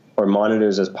speakers or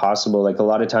monitors as possible. Like a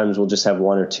lot of times we'll just have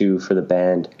one or two for the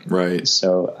band. Right.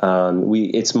 So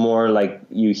it's more like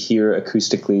you hear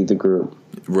acoustically the group.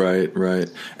 Right.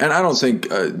 And I don't think,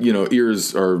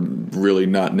 ears are really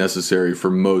not necessary for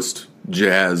most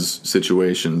jazz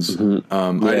situations.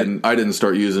 I didn't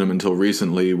start using them until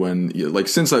recently when,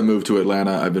 since I moved to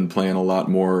Atlanta, I've been playing a lot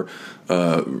more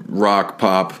rock,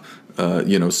 pop,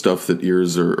 stuff that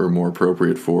ears are more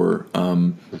appropriate for.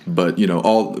 But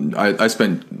I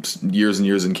spent years and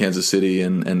years in Kansas City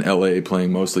and LA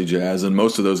playing mostly jazz, and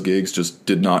most of those gigs just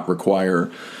did not require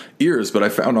ears. But I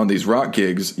found on these rock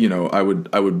gigs, I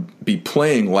would be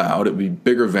playing loud. It would be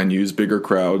bigger venues, bigger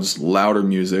crowds, louder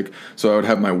music. So I would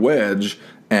have my wedge,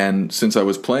 and since I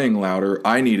was playing louder,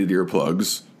 I needed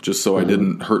earplugs just so I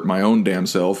didn't hurt my own damn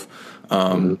self.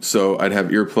 So I'd have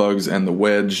earplugs and the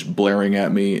wedge blaring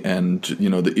at me, and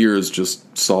the ears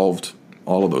just solved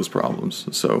all of those problems.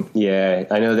 So yeah,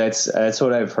 I know that's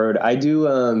what I've heard. I do.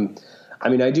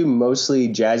 I do mostly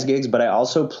jazz gigs, but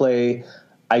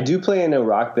I do play in a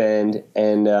rock band,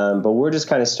 and but we're just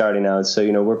kind of starting out. So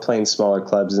we're playing smaller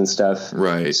clubs and stuff.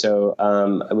 Right. So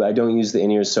I don't use the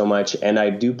in-ears so much, and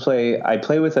I play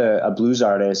with a blues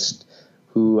artist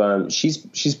who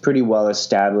she's pretty well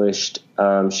established.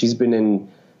 She's been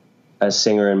a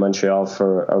singer in Montreal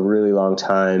for a really long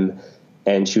time,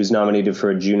 and she was nominated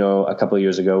for a Juno a couple of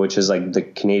years ago, which is like the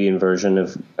Canadian version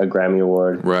of a Grammy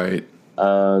Award. Right.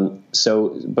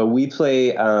 But we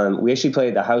actually play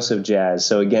at the House of Jazz.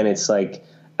 So again, it's like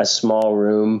a small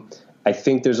room. I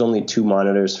think there's only 2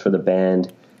 monitors for the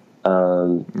band.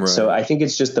 Right. So I think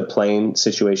it's just the playing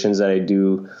situations that I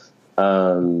do,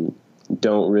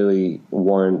 don't really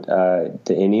warrant,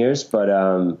 the in-ears, but,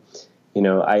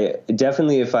 I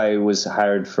definitely, if I was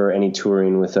hired for any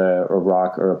touring with a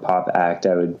rock or a pop act,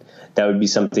 that would be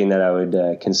something that I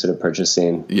would consider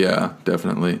purchasing. Yeah,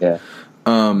 definitely. Yeah.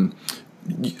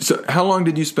 So how long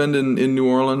did you spend in New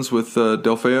Orleans with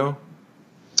Del Feo?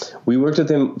 We worked with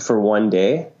him for 1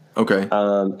 day. Okay.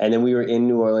 And then we were in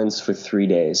New Orleans for 3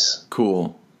 days.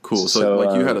 Cool. So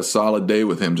like you had a solid day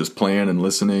with him, just playing and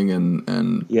listening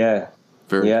and yeah.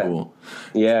 Very cool.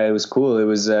 Yeah, it was cool. It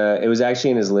was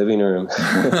actually in his living room.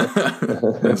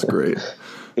 That's great.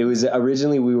 It was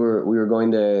originally we were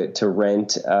going to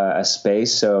rent a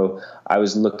space, so I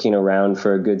was looking around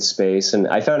for a good space, and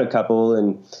I found a couple,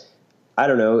 and I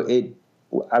don't know,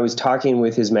 I was talking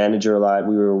with his manager a lot.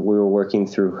 We were working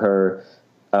through her,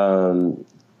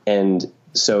 and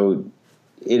so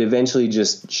it eventually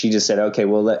she just said, okay,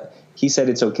 well, he said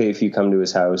it's okay if you come to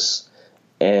his house.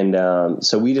 And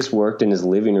so we just worked in his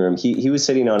living room. He was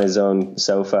sitting on his own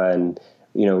sofa and,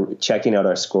 checking out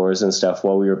our scores and stuff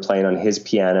while we were playing on his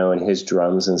piano and his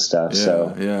drums and stuff.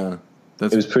 Yeah.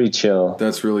 It was pretty chill.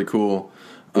 That's really cool.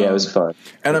 Yeah, it was fun.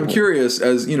 And I'm curious,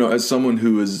 as someone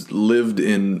who has lived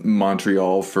in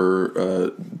Montreal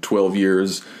for 12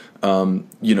 years,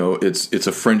 it's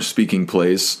a French-speaking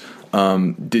place.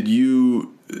 Did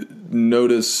you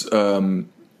notice?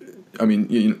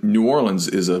 New Orleans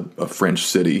is a French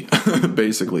city,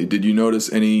 basically. Did you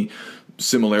notice any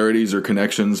similarities or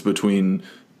connections between,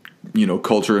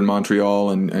 culture in Montreal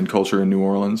and culture in New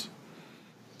Orleans?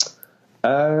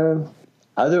 They're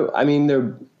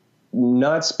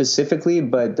not specifically,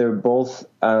 but they're both,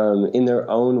 in their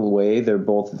own way, they're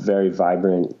both very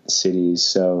vibrant cities.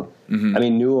 So,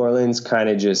 New Orleans kind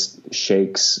of just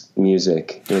shakes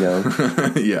music,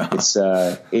 Yeah.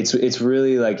 It's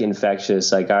really like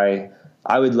infectious. Like I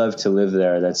would love to live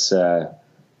there. That's,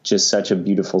 just such a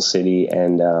beautiful city.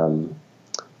 And,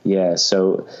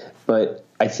 but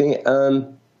I think,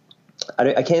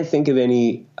 I can't think of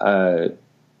any,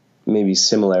 maybe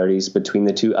similarities between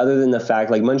the two, other than the fact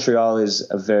like Montreal is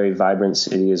a very vibrant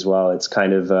city as well. It's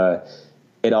kind of,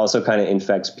 it also kind of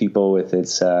infects people with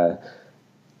its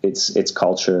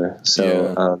culture.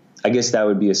 So, I guess that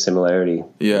would be a similarity.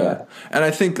 Yeah. And I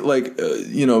think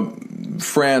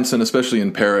France, and especially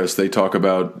in Paris, they talk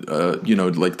about,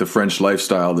 like the French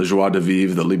lifestyle, the joie de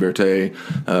vivre, the liberté,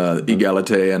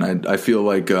 égalité. And I feel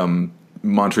like,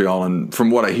 Montreal, and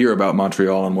from what I hear about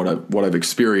Montreal and what I've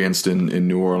experienced in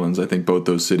New Orleans, I think both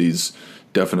those cities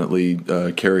definitely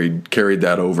carried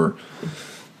that over.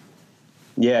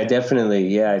 Yeah, definitely.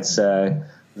 Yeah, it's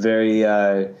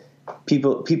very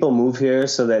people move here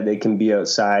so that they can be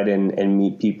outside and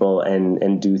meet people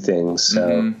and do things.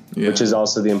 So, which is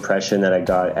also the impression that I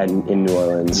got in New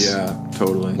Orleans. Yeah,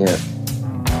 totally. Yeah.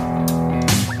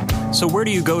 So where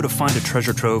do you go to find a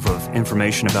treasure trove of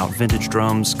information about vintage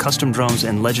drums, custom drums,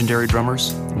 and legendary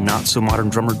drummers?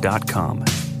 NotSoModernDrummer.com.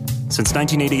 Since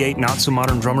 1988, Not So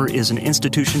Modern Drummer is an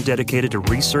institution dedicated to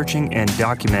researching and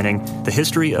documenting the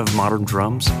history of modern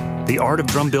drums, the art of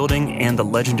drum building, and the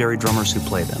legendary drummers who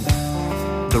play them.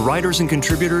 The writers and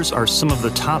contributors are some of the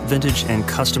top vintage and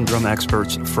custom drum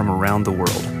experts from around the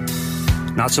world.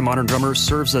 Not So Modern Drummer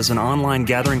serves as an online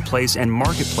gathering place and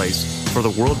marketplace for the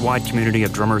worldwide community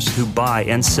of drummers who buy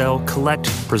and sell, collect,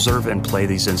 preserve, and play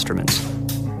these instruments.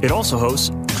 It also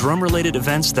hosts drum-related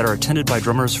events that are attended by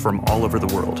drummers from all over the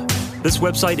world. This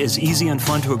website is easy and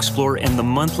fun to explore, and the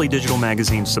monthly digital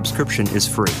magazine subscription is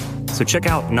free. So check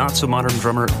out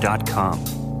NotSoModernDrummer.com.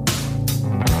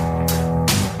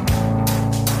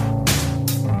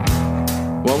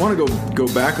 Well, I want to go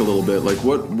back a little bit. Like,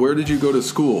 where did you go to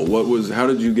school? How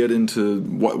did you get into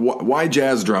why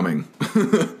jazz drumming?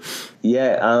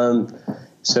 Yeah.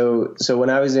 So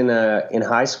when I was in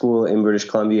high school in British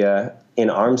Columbia in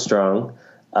Armstrong,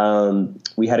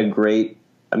 we had a great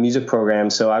music program.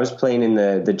 So I was playing in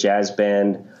the jazz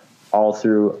band all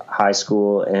through high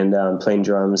school and playing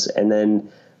drums. And then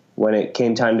when it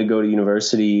came time to go to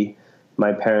university,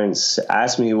 my parents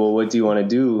asked me, well, what do you want to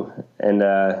do? And,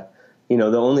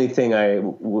 the only thing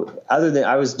other than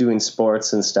I was doing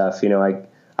sports and stuff,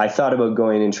 I thought about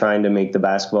going and trying to make the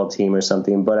basketball team or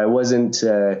something, but I wasn't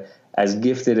as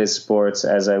gifted at sports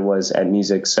as I was at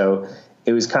music. So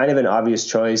it was kind of an obvious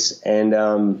choice. And,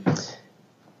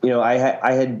 I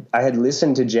had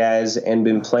listened to jazz and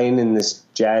been playing in this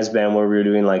jazz band where we were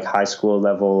doing like high school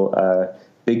level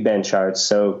big band charts.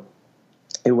 So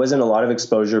it wasn't a lot of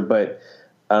exposure, but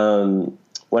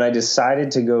when I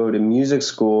decided to go to music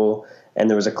school and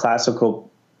there was a classical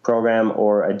program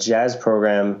or a jazz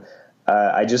program,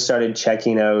 I just started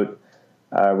checking out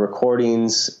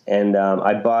recordings, and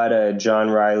I bought John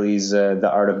Riley's The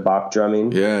Art of Bach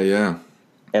Drumming. Yeah.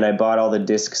 And I bought all the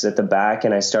discs at the back,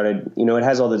 and I started, it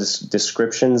has all the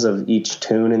descriptions of each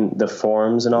tune and the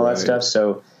forms and all that stuff.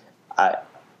 So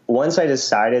once I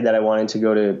decided that I wanted to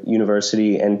go to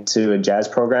university and to a jazz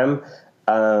program,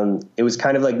 it was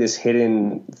kind of like this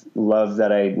hidden love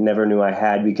that I never knew I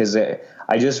had, because I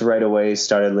just right away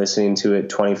started listening to it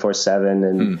 24/7.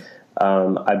 And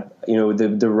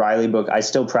the Riley book, I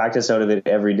still practice out of it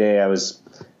every day. I was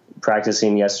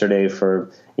practicing yesterday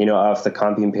for, off the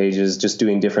comping pages, just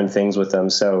doing different things with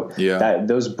them. So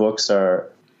those books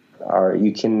are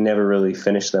you can never really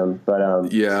finish them. But I'm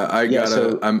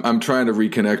trying to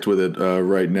reconnect with it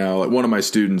right now. Like, one of my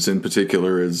students in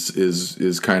particular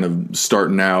is kind of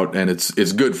starting out, and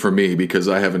it's good for me because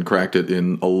I haven't cracked it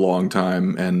in a long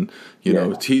time. And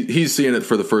he's seeing it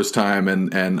for the first time,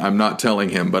 and I'm not telling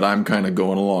him, but I'm kind of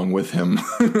going along with him.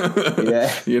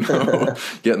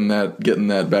 Getting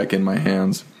that back in my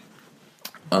hands.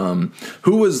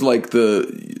 Who was like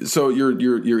so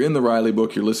you're in the Riley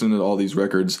book, you're listening to all these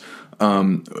records.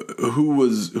 Who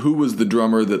was the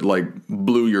drummer that like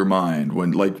blew your mind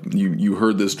when like you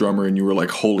heard this drummer and you were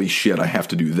like, holy shit, I have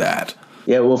to do that?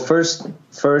 Yeah. Well, first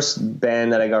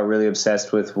band that I got really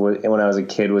obsessed with when I was a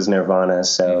kid was Nirvana.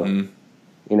 So,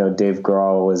 Dave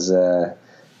Grohl was,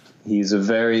 he's a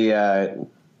very,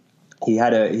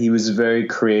 he was very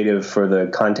creative for the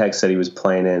context that he was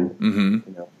playing in.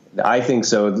 Mm-hmm. I think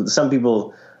so. Some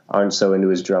people aren't so into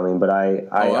his drumming, but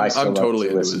I'm totally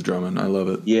into his drumming. I love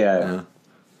it. Yeah.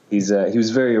 He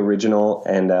was very original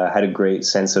and had a great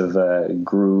sense of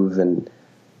groove and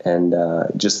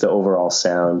just the overall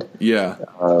sound. Yeah.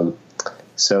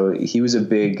 So he was a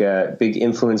big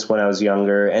influence when I was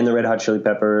younger, and the Red Hot Chili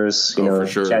Peppers. For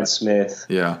sure. Chad Smith.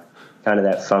 Yeah. Kind of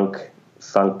that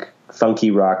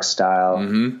funky rock style.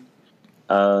 Mm-hmm.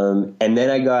 And then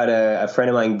I got a friend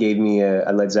of mine gave me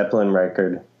a Led Zeppelin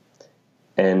record.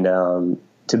 And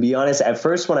to be honest, at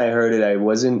first when I heard it, I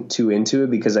wasn't too into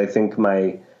it because I think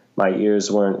my ears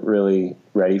weren't really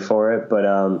ready for it. But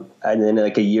and then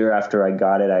like a year after I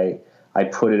got it, I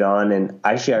put it on, and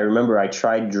actually I remember I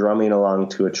tried drumming along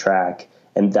to a track,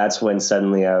 and that's when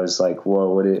suddenly I was like, whoa,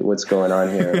 what's going on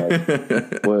here?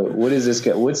 Like, what is this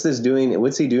guy? What's this doing?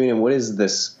 What's he doing? And what is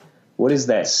this? What is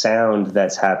that sound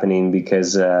that's happening?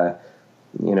 Because, I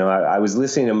was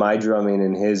listening to my drumming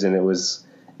and his, and it was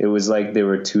like they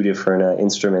were two different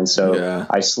instruments. So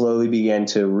I slowly began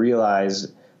to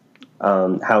realize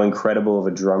how incredible of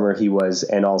a drummer he was,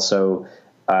 and also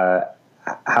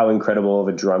how incredible of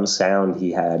a drum sound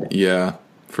he had. Yeah,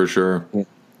 for sure.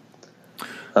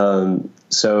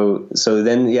 So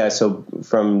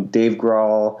from Dave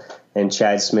Grohl and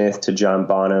Chad Smith to John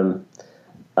Bonham.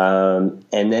 And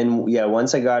then,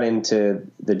 once I got into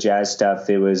the jazz stuff,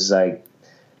 it was like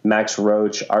Max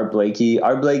Roach, Art Blakey.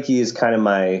 Art Blakey is kind of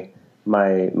my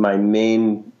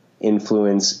main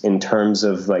influence in terms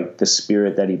of like the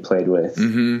spirit that he played with.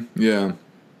 Mm-hmm. Yeah.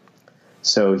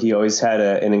 So he always had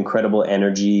an incredible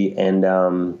energy, and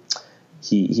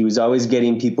he was always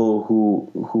getting people who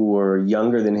were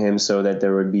younger than him, so that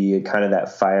there would be kind of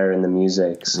that fire in the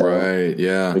music. So, right.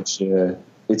 Yeah. Which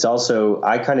it's also,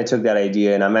 I kind of took that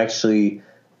idea, and I'm actually,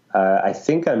 I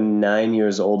think I'm 9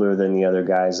 years older than the other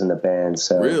guys in the band.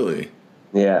 So really?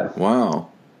 Yeah. Wow.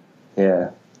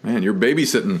 Yeah. Man, you're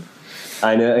babysitting.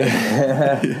 I know.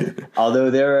 Although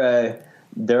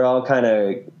they're all kind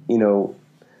of,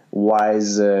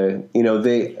 wise,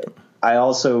 I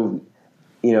also,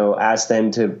 asked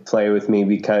them to play with me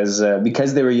because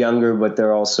they were younger, but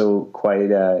they're also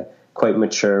quite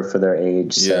mature for their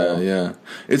age. So. Yeah.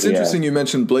 It's interesting you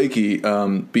mentioned Blakey,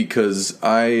 because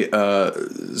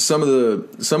some of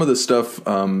the stuff,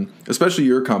 especially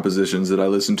your compositions that I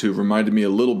listened to, reminded me a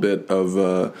little bit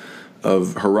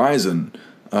of Horizon,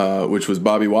 which was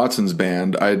Bobby Watson's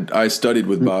band. I studied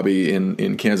with Bobby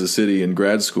in Kansas City in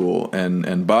grad school,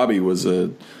 and Bobby was a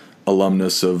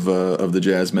alumnus of the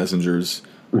Jazz Messengers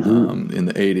in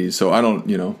the 80s. So I don't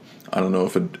know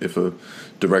if a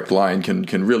direct line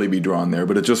can really be drawn there,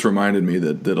 but it just reminded me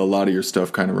that a lot of your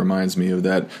stuff kind of reminds me of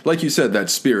that. Like you said, that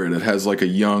spirit. It has like a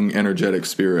young, energetic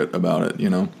spirit about it,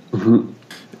 Mm-hmm.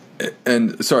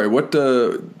 And sorry, what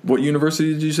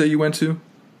university did you say you went to?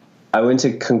 I went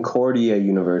to Concordia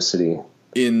University.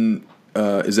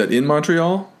 is that in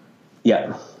Montreal?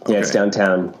 Yeah. Yeah, it's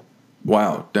downtown.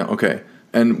 Wow. Okay.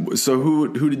 And so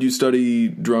who did you study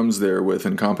drums there with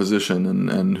and composition,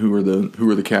 and who are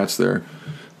the cats there?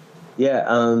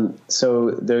 Yeah,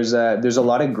 so there's a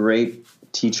lot of great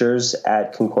teachers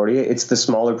at Concordia. It's the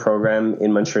smaller program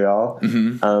in Montreal,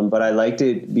 but I liked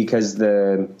it because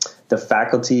the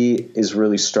faculty is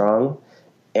really strong,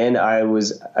 and I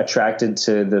was attracted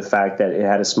to the fact that it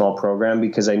had a small program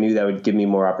because I knew that would give me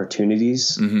more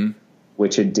opportunities,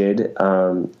 which it did.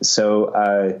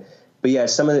 But yeah,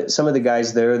 some of the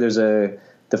guys there.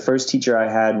 The first teacher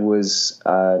I had was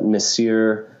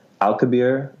Nasir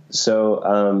Al-Kabir.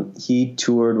 So he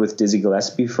toured with Dizzy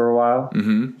Gillespie for a while,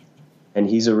 and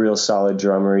he's a real solid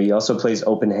drummer. He also plays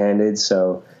open-handed,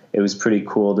 so it was pretty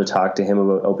cool to talk to him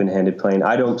about open-handed playing.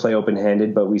 I don't play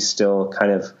open-handed, but we still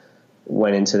kind of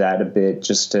went into that a bit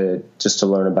just to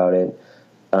learn about it.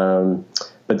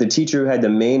 But the teacher who had the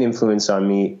main influence on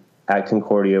me at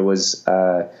Concordia was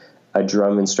a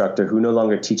drum instructor who no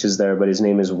longer teaches there, but his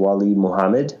name is Wali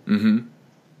Muhammad.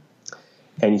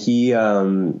 And he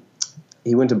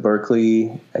went to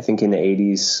Berkeley, I think, in the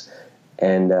 80s,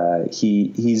 and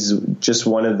he's just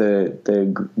one of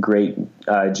the great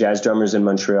jazz drummers in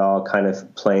Montreal, kind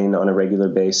of playing on a regular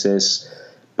basis.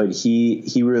 But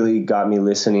he really got me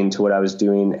listening to what I was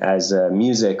doing as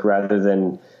music rather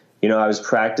than, I was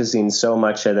practicing so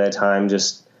much at that time,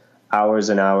 just hours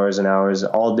and hours and hours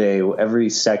all day. Every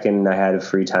second I had of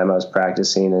free time, I was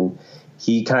practicing, and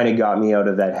he kind of got me out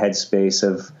of that headspace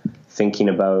of thinking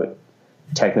about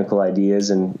technical ideas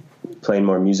and playing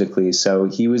more musically. So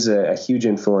he was a huge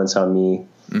influence on me.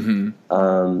 And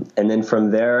then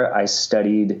from there, I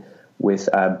studied with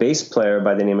a bass player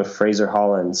by the name of Fraser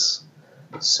Hollins.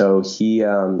 So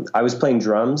I was playing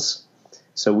drums.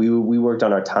 So we worked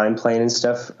on our time playing and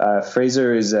stuff.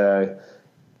 Fraser is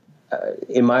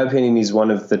in my opinion, he's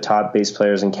one of the top bass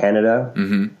players in Canada.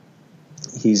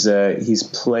 He's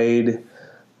played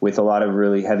with a lot of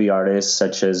really heavy artists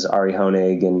such as Ari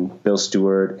Honig and Bill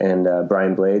Stewart and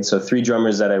Brian Blade. So 3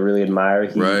 drummers that I really admire.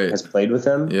 He has played with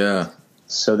them. Yeah.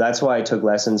 So that's why I took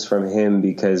lessons from him,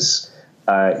 because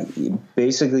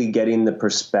basically getting the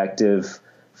perspective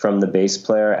from the bass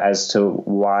player as to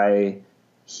why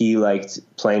he liked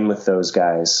playing with those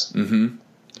guys.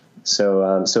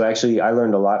 So actually I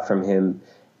learned a lot from him.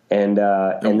 And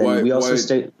then we also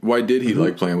why did he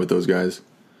like playing with those guys?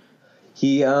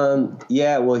 He talked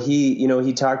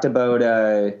about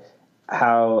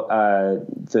how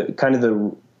the kind of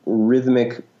the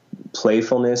rhythmic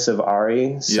playfulness of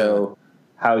Ari. So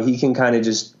how he can kind of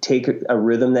just take a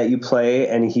rhythm that you play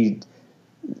and he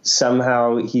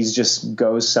just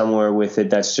goes somewhere with it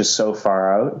that's just so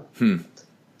far out.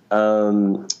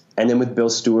 And then with Bill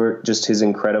Stewart, just his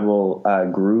incredible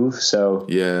groove. So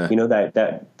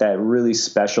that really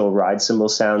special ride cymbal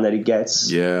sound that he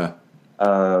gets. It's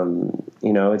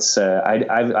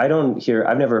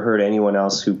I've never heard anyone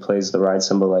else who plays the ride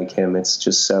cymbal like him. It's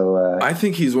just so. I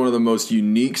think he's one of the most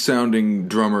unique sounding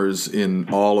drummers in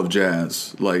all of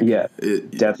jazz.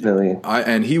 Definitely.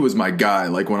 And he was my guy.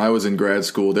 Like when I was in grad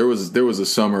school, there was a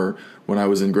summer when I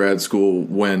was in grad school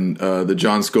when the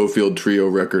John Scofield Trio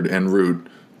record En Route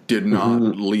did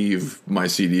not leave my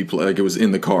CD play. Like it was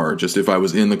in the car. Just if I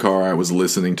was in the car, I was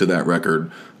listening to that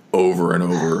record over and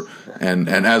over, and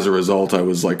as a result, I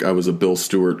was a Bill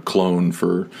Stewart clone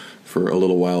for a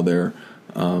little while there.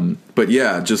 But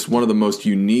yeah, just one of the most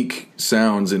unique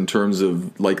sounds in terms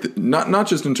of not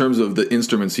just in terms of the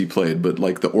instruments he played, but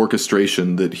like the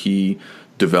orchestration that he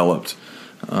developed.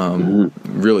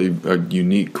 Really a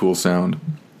unique, cool sound.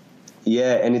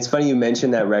 Yeah, and it's funny you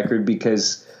mentioned that record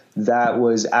because that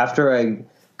was after I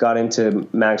got into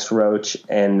Max Roach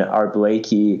and Art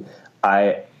Blakey.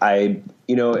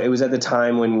 It was at the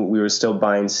time when we were still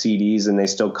buying CDs and they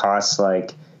still cost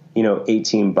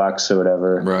 $18 or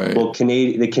whatever. Right. Well,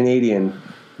 the Canadian.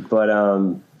 But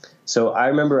so I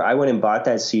remember I went and bought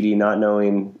that CD not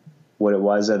knowing what it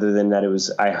was, other than that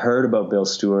I heard about Bill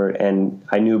Stewart and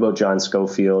I knew about John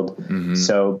Scofield.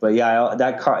 So, but yeah,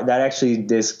 that actually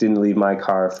disc didn't leave my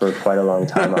car for quite a long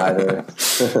time either.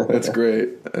 That's great.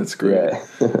 Yeah.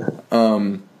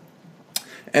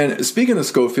 And speaking of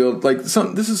Scofield,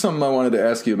 this is something I wanted to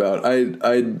ask you about.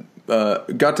 I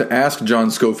got to ask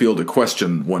John Scofield a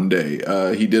question one day.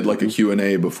 He did a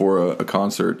Q&A before a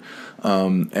concert,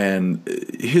 and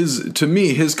to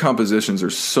me his compositions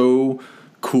are so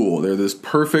cool. They're this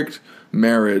perfect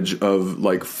marriage of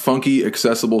funky,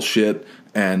 accessible shit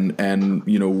and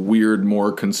weird,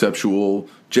 more conceptual,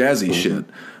 jazzy shit.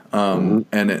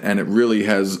 And it really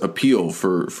has appeal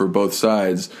for both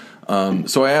sides.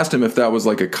 So I asked him if that was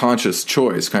like a conscious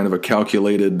choice, kind of a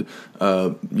calculated,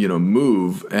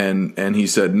 move. And he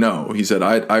said, no. He said,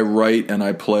 I write and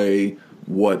I play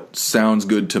what sounds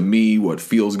good to me, what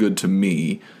feels good to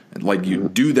me. Like, you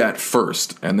do that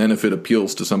first, and then if it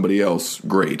appeals to somebody else,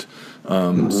 great.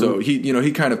 So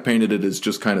he kind of painted it as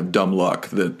just kind of dumb luck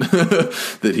that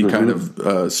that he kind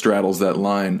of straddles that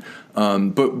line.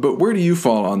 But where do you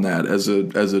fall on that as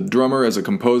a drummer, as a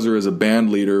composer, as a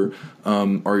band leader?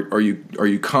 Are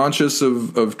you conscious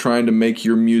of trying to make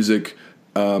your music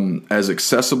as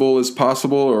accessible as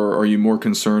possible, or are you more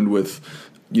concerned with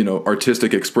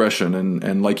artistic expression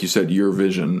and like you said, your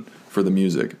vision for the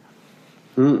music?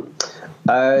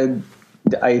 I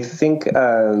think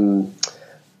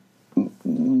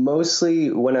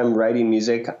mostly when I'm writing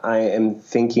music, I am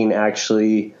thinking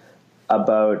actually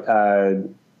about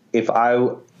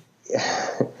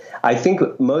I think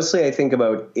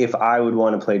about if I would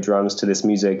want to play drums to this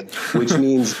music, which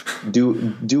means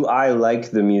do I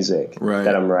like the music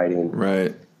that I'm writing?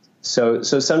 Right. So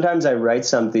sometimes I write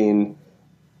something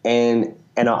and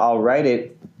I'll write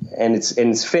it and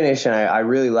it's finished and I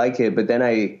really like it, but then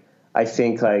I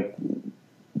think like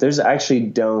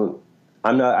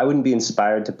I wouldn't be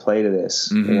inspired to play to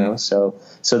this, So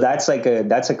that's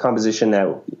that's a composition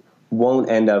that won't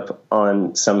end up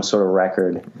on some sort of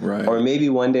record. Right. Or maybe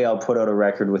one day I'll put out a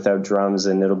record without drums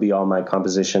and it'll be all my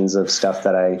compositions of stuff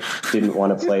that I didn't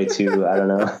want to play to. I don't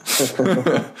know.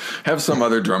 Have some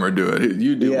other drummer do it.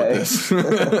 You deal with this.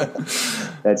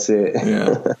 That's it.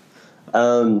 Yeah.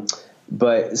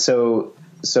 But so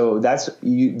that's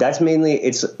mainly,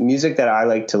 it's music that I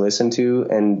like to listen to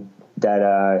and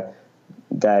that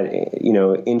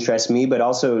interests me, but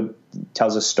also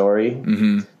tells a story.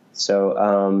 Mm-hmm.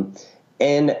 So,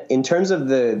 and in terms of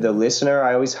the listener,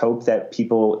 I always hope that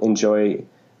people enjoy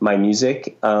my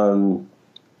music. And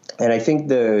I think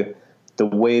the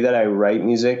way that I write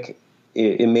music,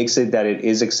 it makes it that it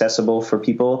is accessible for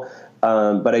people.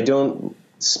 But I don't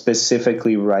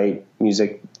specifically write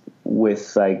music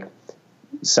with like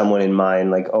someone in mind,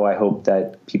 like, oh, I hope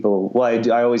that people, I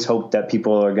always hope that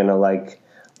people are going to like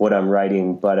what I'm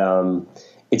writing, but,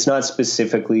 it's not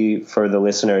specifically for the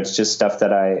listener. It's just stuff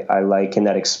that I like and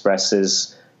that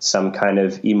expresses some kind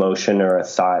of emotion or a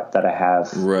thought that I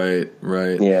have. Right.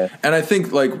 Yeah. And I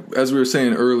think, like, as we were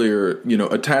saying earlier,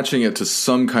 attaching it to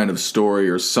some kind of story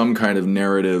or some kind of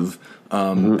narrative,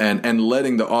 and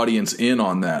letting the audience in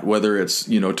on that, whether it's,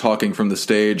 talking from the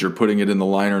stage or putting it in the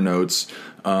liner notes.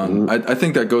 I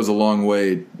think that goes a long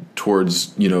way towards,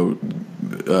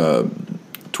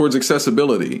 towards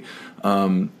accessibility.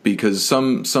 Because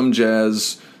some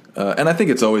jazz, and I think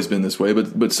it's always been this way,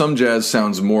 but some jazz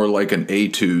sounds more like an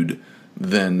etude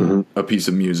than a piece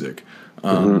of music.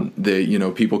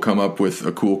 They, people come up with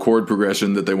a cool chord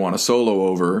progression that they want to solo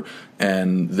over,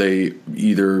 and they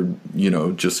either,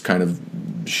 just kind of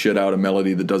shit out a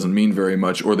melody that doesn't mean very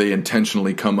much, or they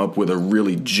intentionally come up with a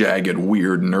really jagged,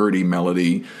 weird, nerdy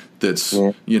melody that's,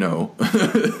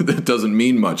 that doesn't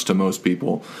mean much to most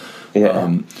people.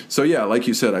 Yeah. So yeah, like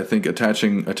you said, I think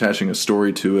attaching a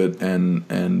story to it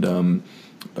and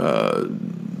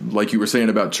like you were saying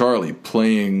about Charlie,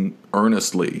 playing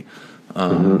earnestly,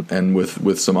 and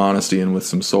with some honesty and with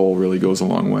some soul really goes a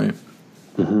long way.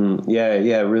 Yeah,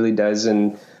 it really does.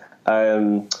 And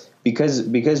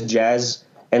because jazz,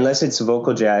 unless it's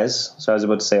vocal jazz, so I was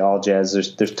about to say all jazz,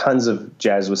 there's tons of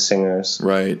jazz with singers.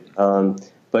 Right.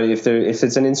 But if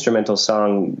it's an instrumental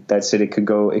song, that's it. It could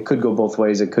go both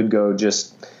ways. It could go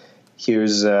just,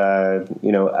 here's a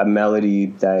melody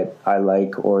that I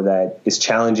like or that is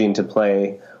challenging to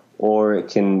play, or it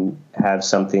can have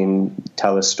something,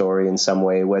 tell a story in some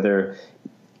way. Whether,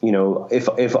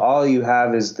 if all you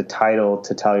have is the title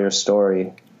to tell your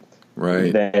story,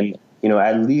 right? Then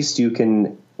at least you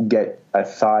can get a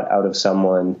thought out of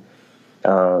someone.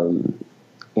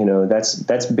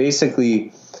 That's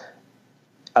basically.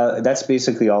 That's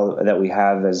basically all that we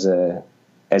have as an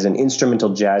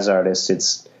instrumental jazz artist.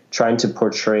 It's trying to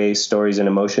portray stories and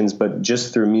emotions, but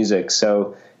just through music.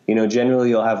 So, generally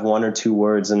you'll have one or two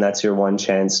words, and that's your one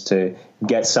chance to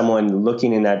get someone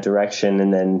looking in that direction,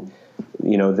 and then,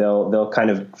 they'll kind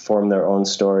of form their own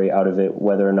story out of it,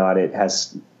 whether or not it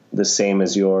has the same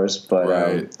as yours. But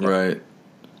right.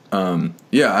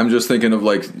 Yeah, I'm just thinking of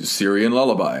like Syrian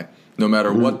Lullaby. No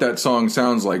matter what that song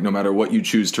sounds like, no matter what you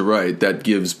choose to write, that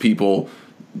gives people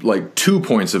like 2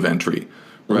 points of entry,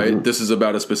 right? This is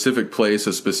about a specific place,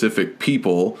 a specific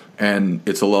people, and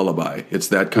it's a lullaby. It's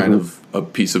that kind of a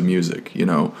piece of music,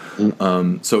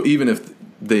 So even if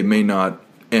they may not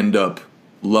end up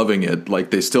loving it,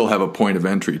 like they still have a point of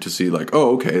entry to see like,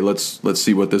 oh, okay, let's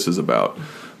see what this is about.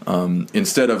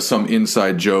 instead of some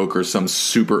inside joke or some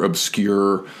super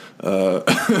obscure,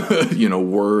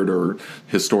 word or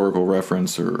historical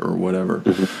reference or whatever.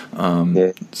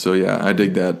 So yeah, I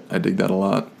dig that a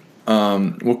lot.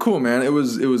 Well, cool, man. It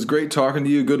was great talking to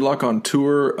you. Good luck on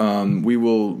tour. We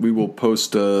will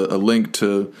post a link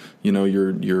to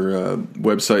your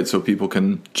website so people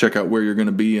can check out where you're going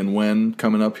to be and when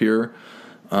coming up here.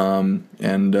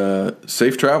 And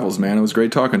safe travels, man. It was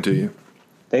great talking to you.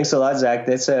 Thanks a lot, Zach.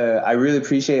 I really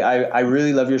appreciate. I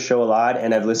really love your show a lot,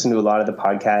 and I've listened to a lot of the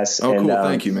podcasts. Oh, and, cool.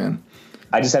 Thank you, man.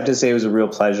 I just have to say it was a real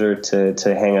pleasure to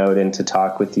hang out and to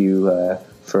talk with you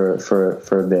for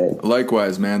a bit.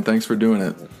 Likewise, man. Thanks for doing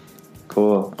it.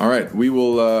 Cool. All right. We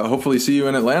will hopefully see you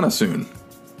in Atlanta soon.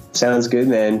 Sounds good,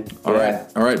 man. All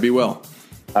right. Be well.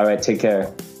 All right. Take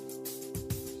care.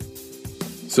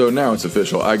 So now it's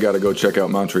official. I got to go check out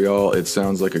Montreal. It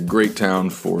sounds like a great town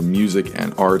for music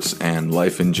and arts and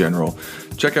life in general.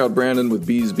 Check out Brandon with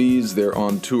Bees Bees. They're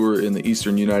on tour in the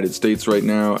eastern United States right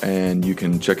now, and you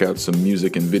can check out some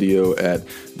music and video at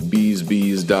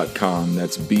beesbees.com.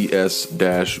 That's BS-BEES.com.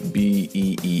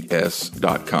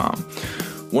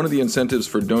 One of the incentives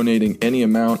for donating any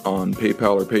amount on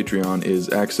PayPal or Patreon is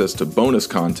access to bonus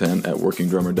content at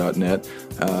workingdrummer.net,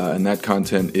 and that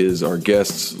content is our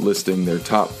guests listing their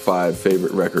top 5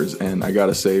 favorite records. And I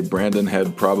gotta say, Brandon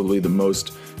had probably the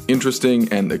most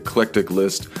interesting and eclectic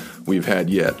list we've had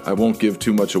yet. I won't give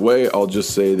too much away. I'll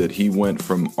just say that he went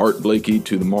from Art Blakey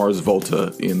to the Mars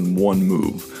Volta in one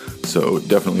move. So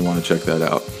definitely want to check that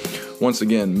out. Once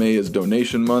again, May is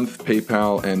donation month.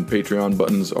 PayPal and Patreon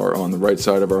buttons are on the right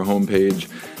side of our homepage,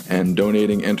 and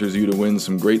donating enters you to win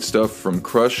some great stuff from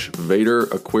Crush, Vader,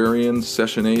 Aquarian,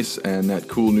 Session Ace, and that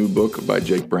cool new book by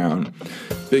Jake Brown.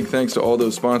 Big thanks to all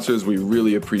those sponsors. We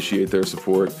really appreciate their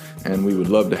support, and we would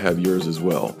love to have yours as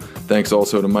well. Thanks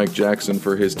also to Mike Jackson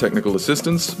for his technical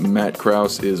assistance. Matt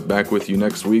Krause is back with you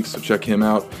next week, so check him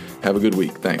out. Have a good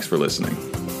week. Thanks for listening.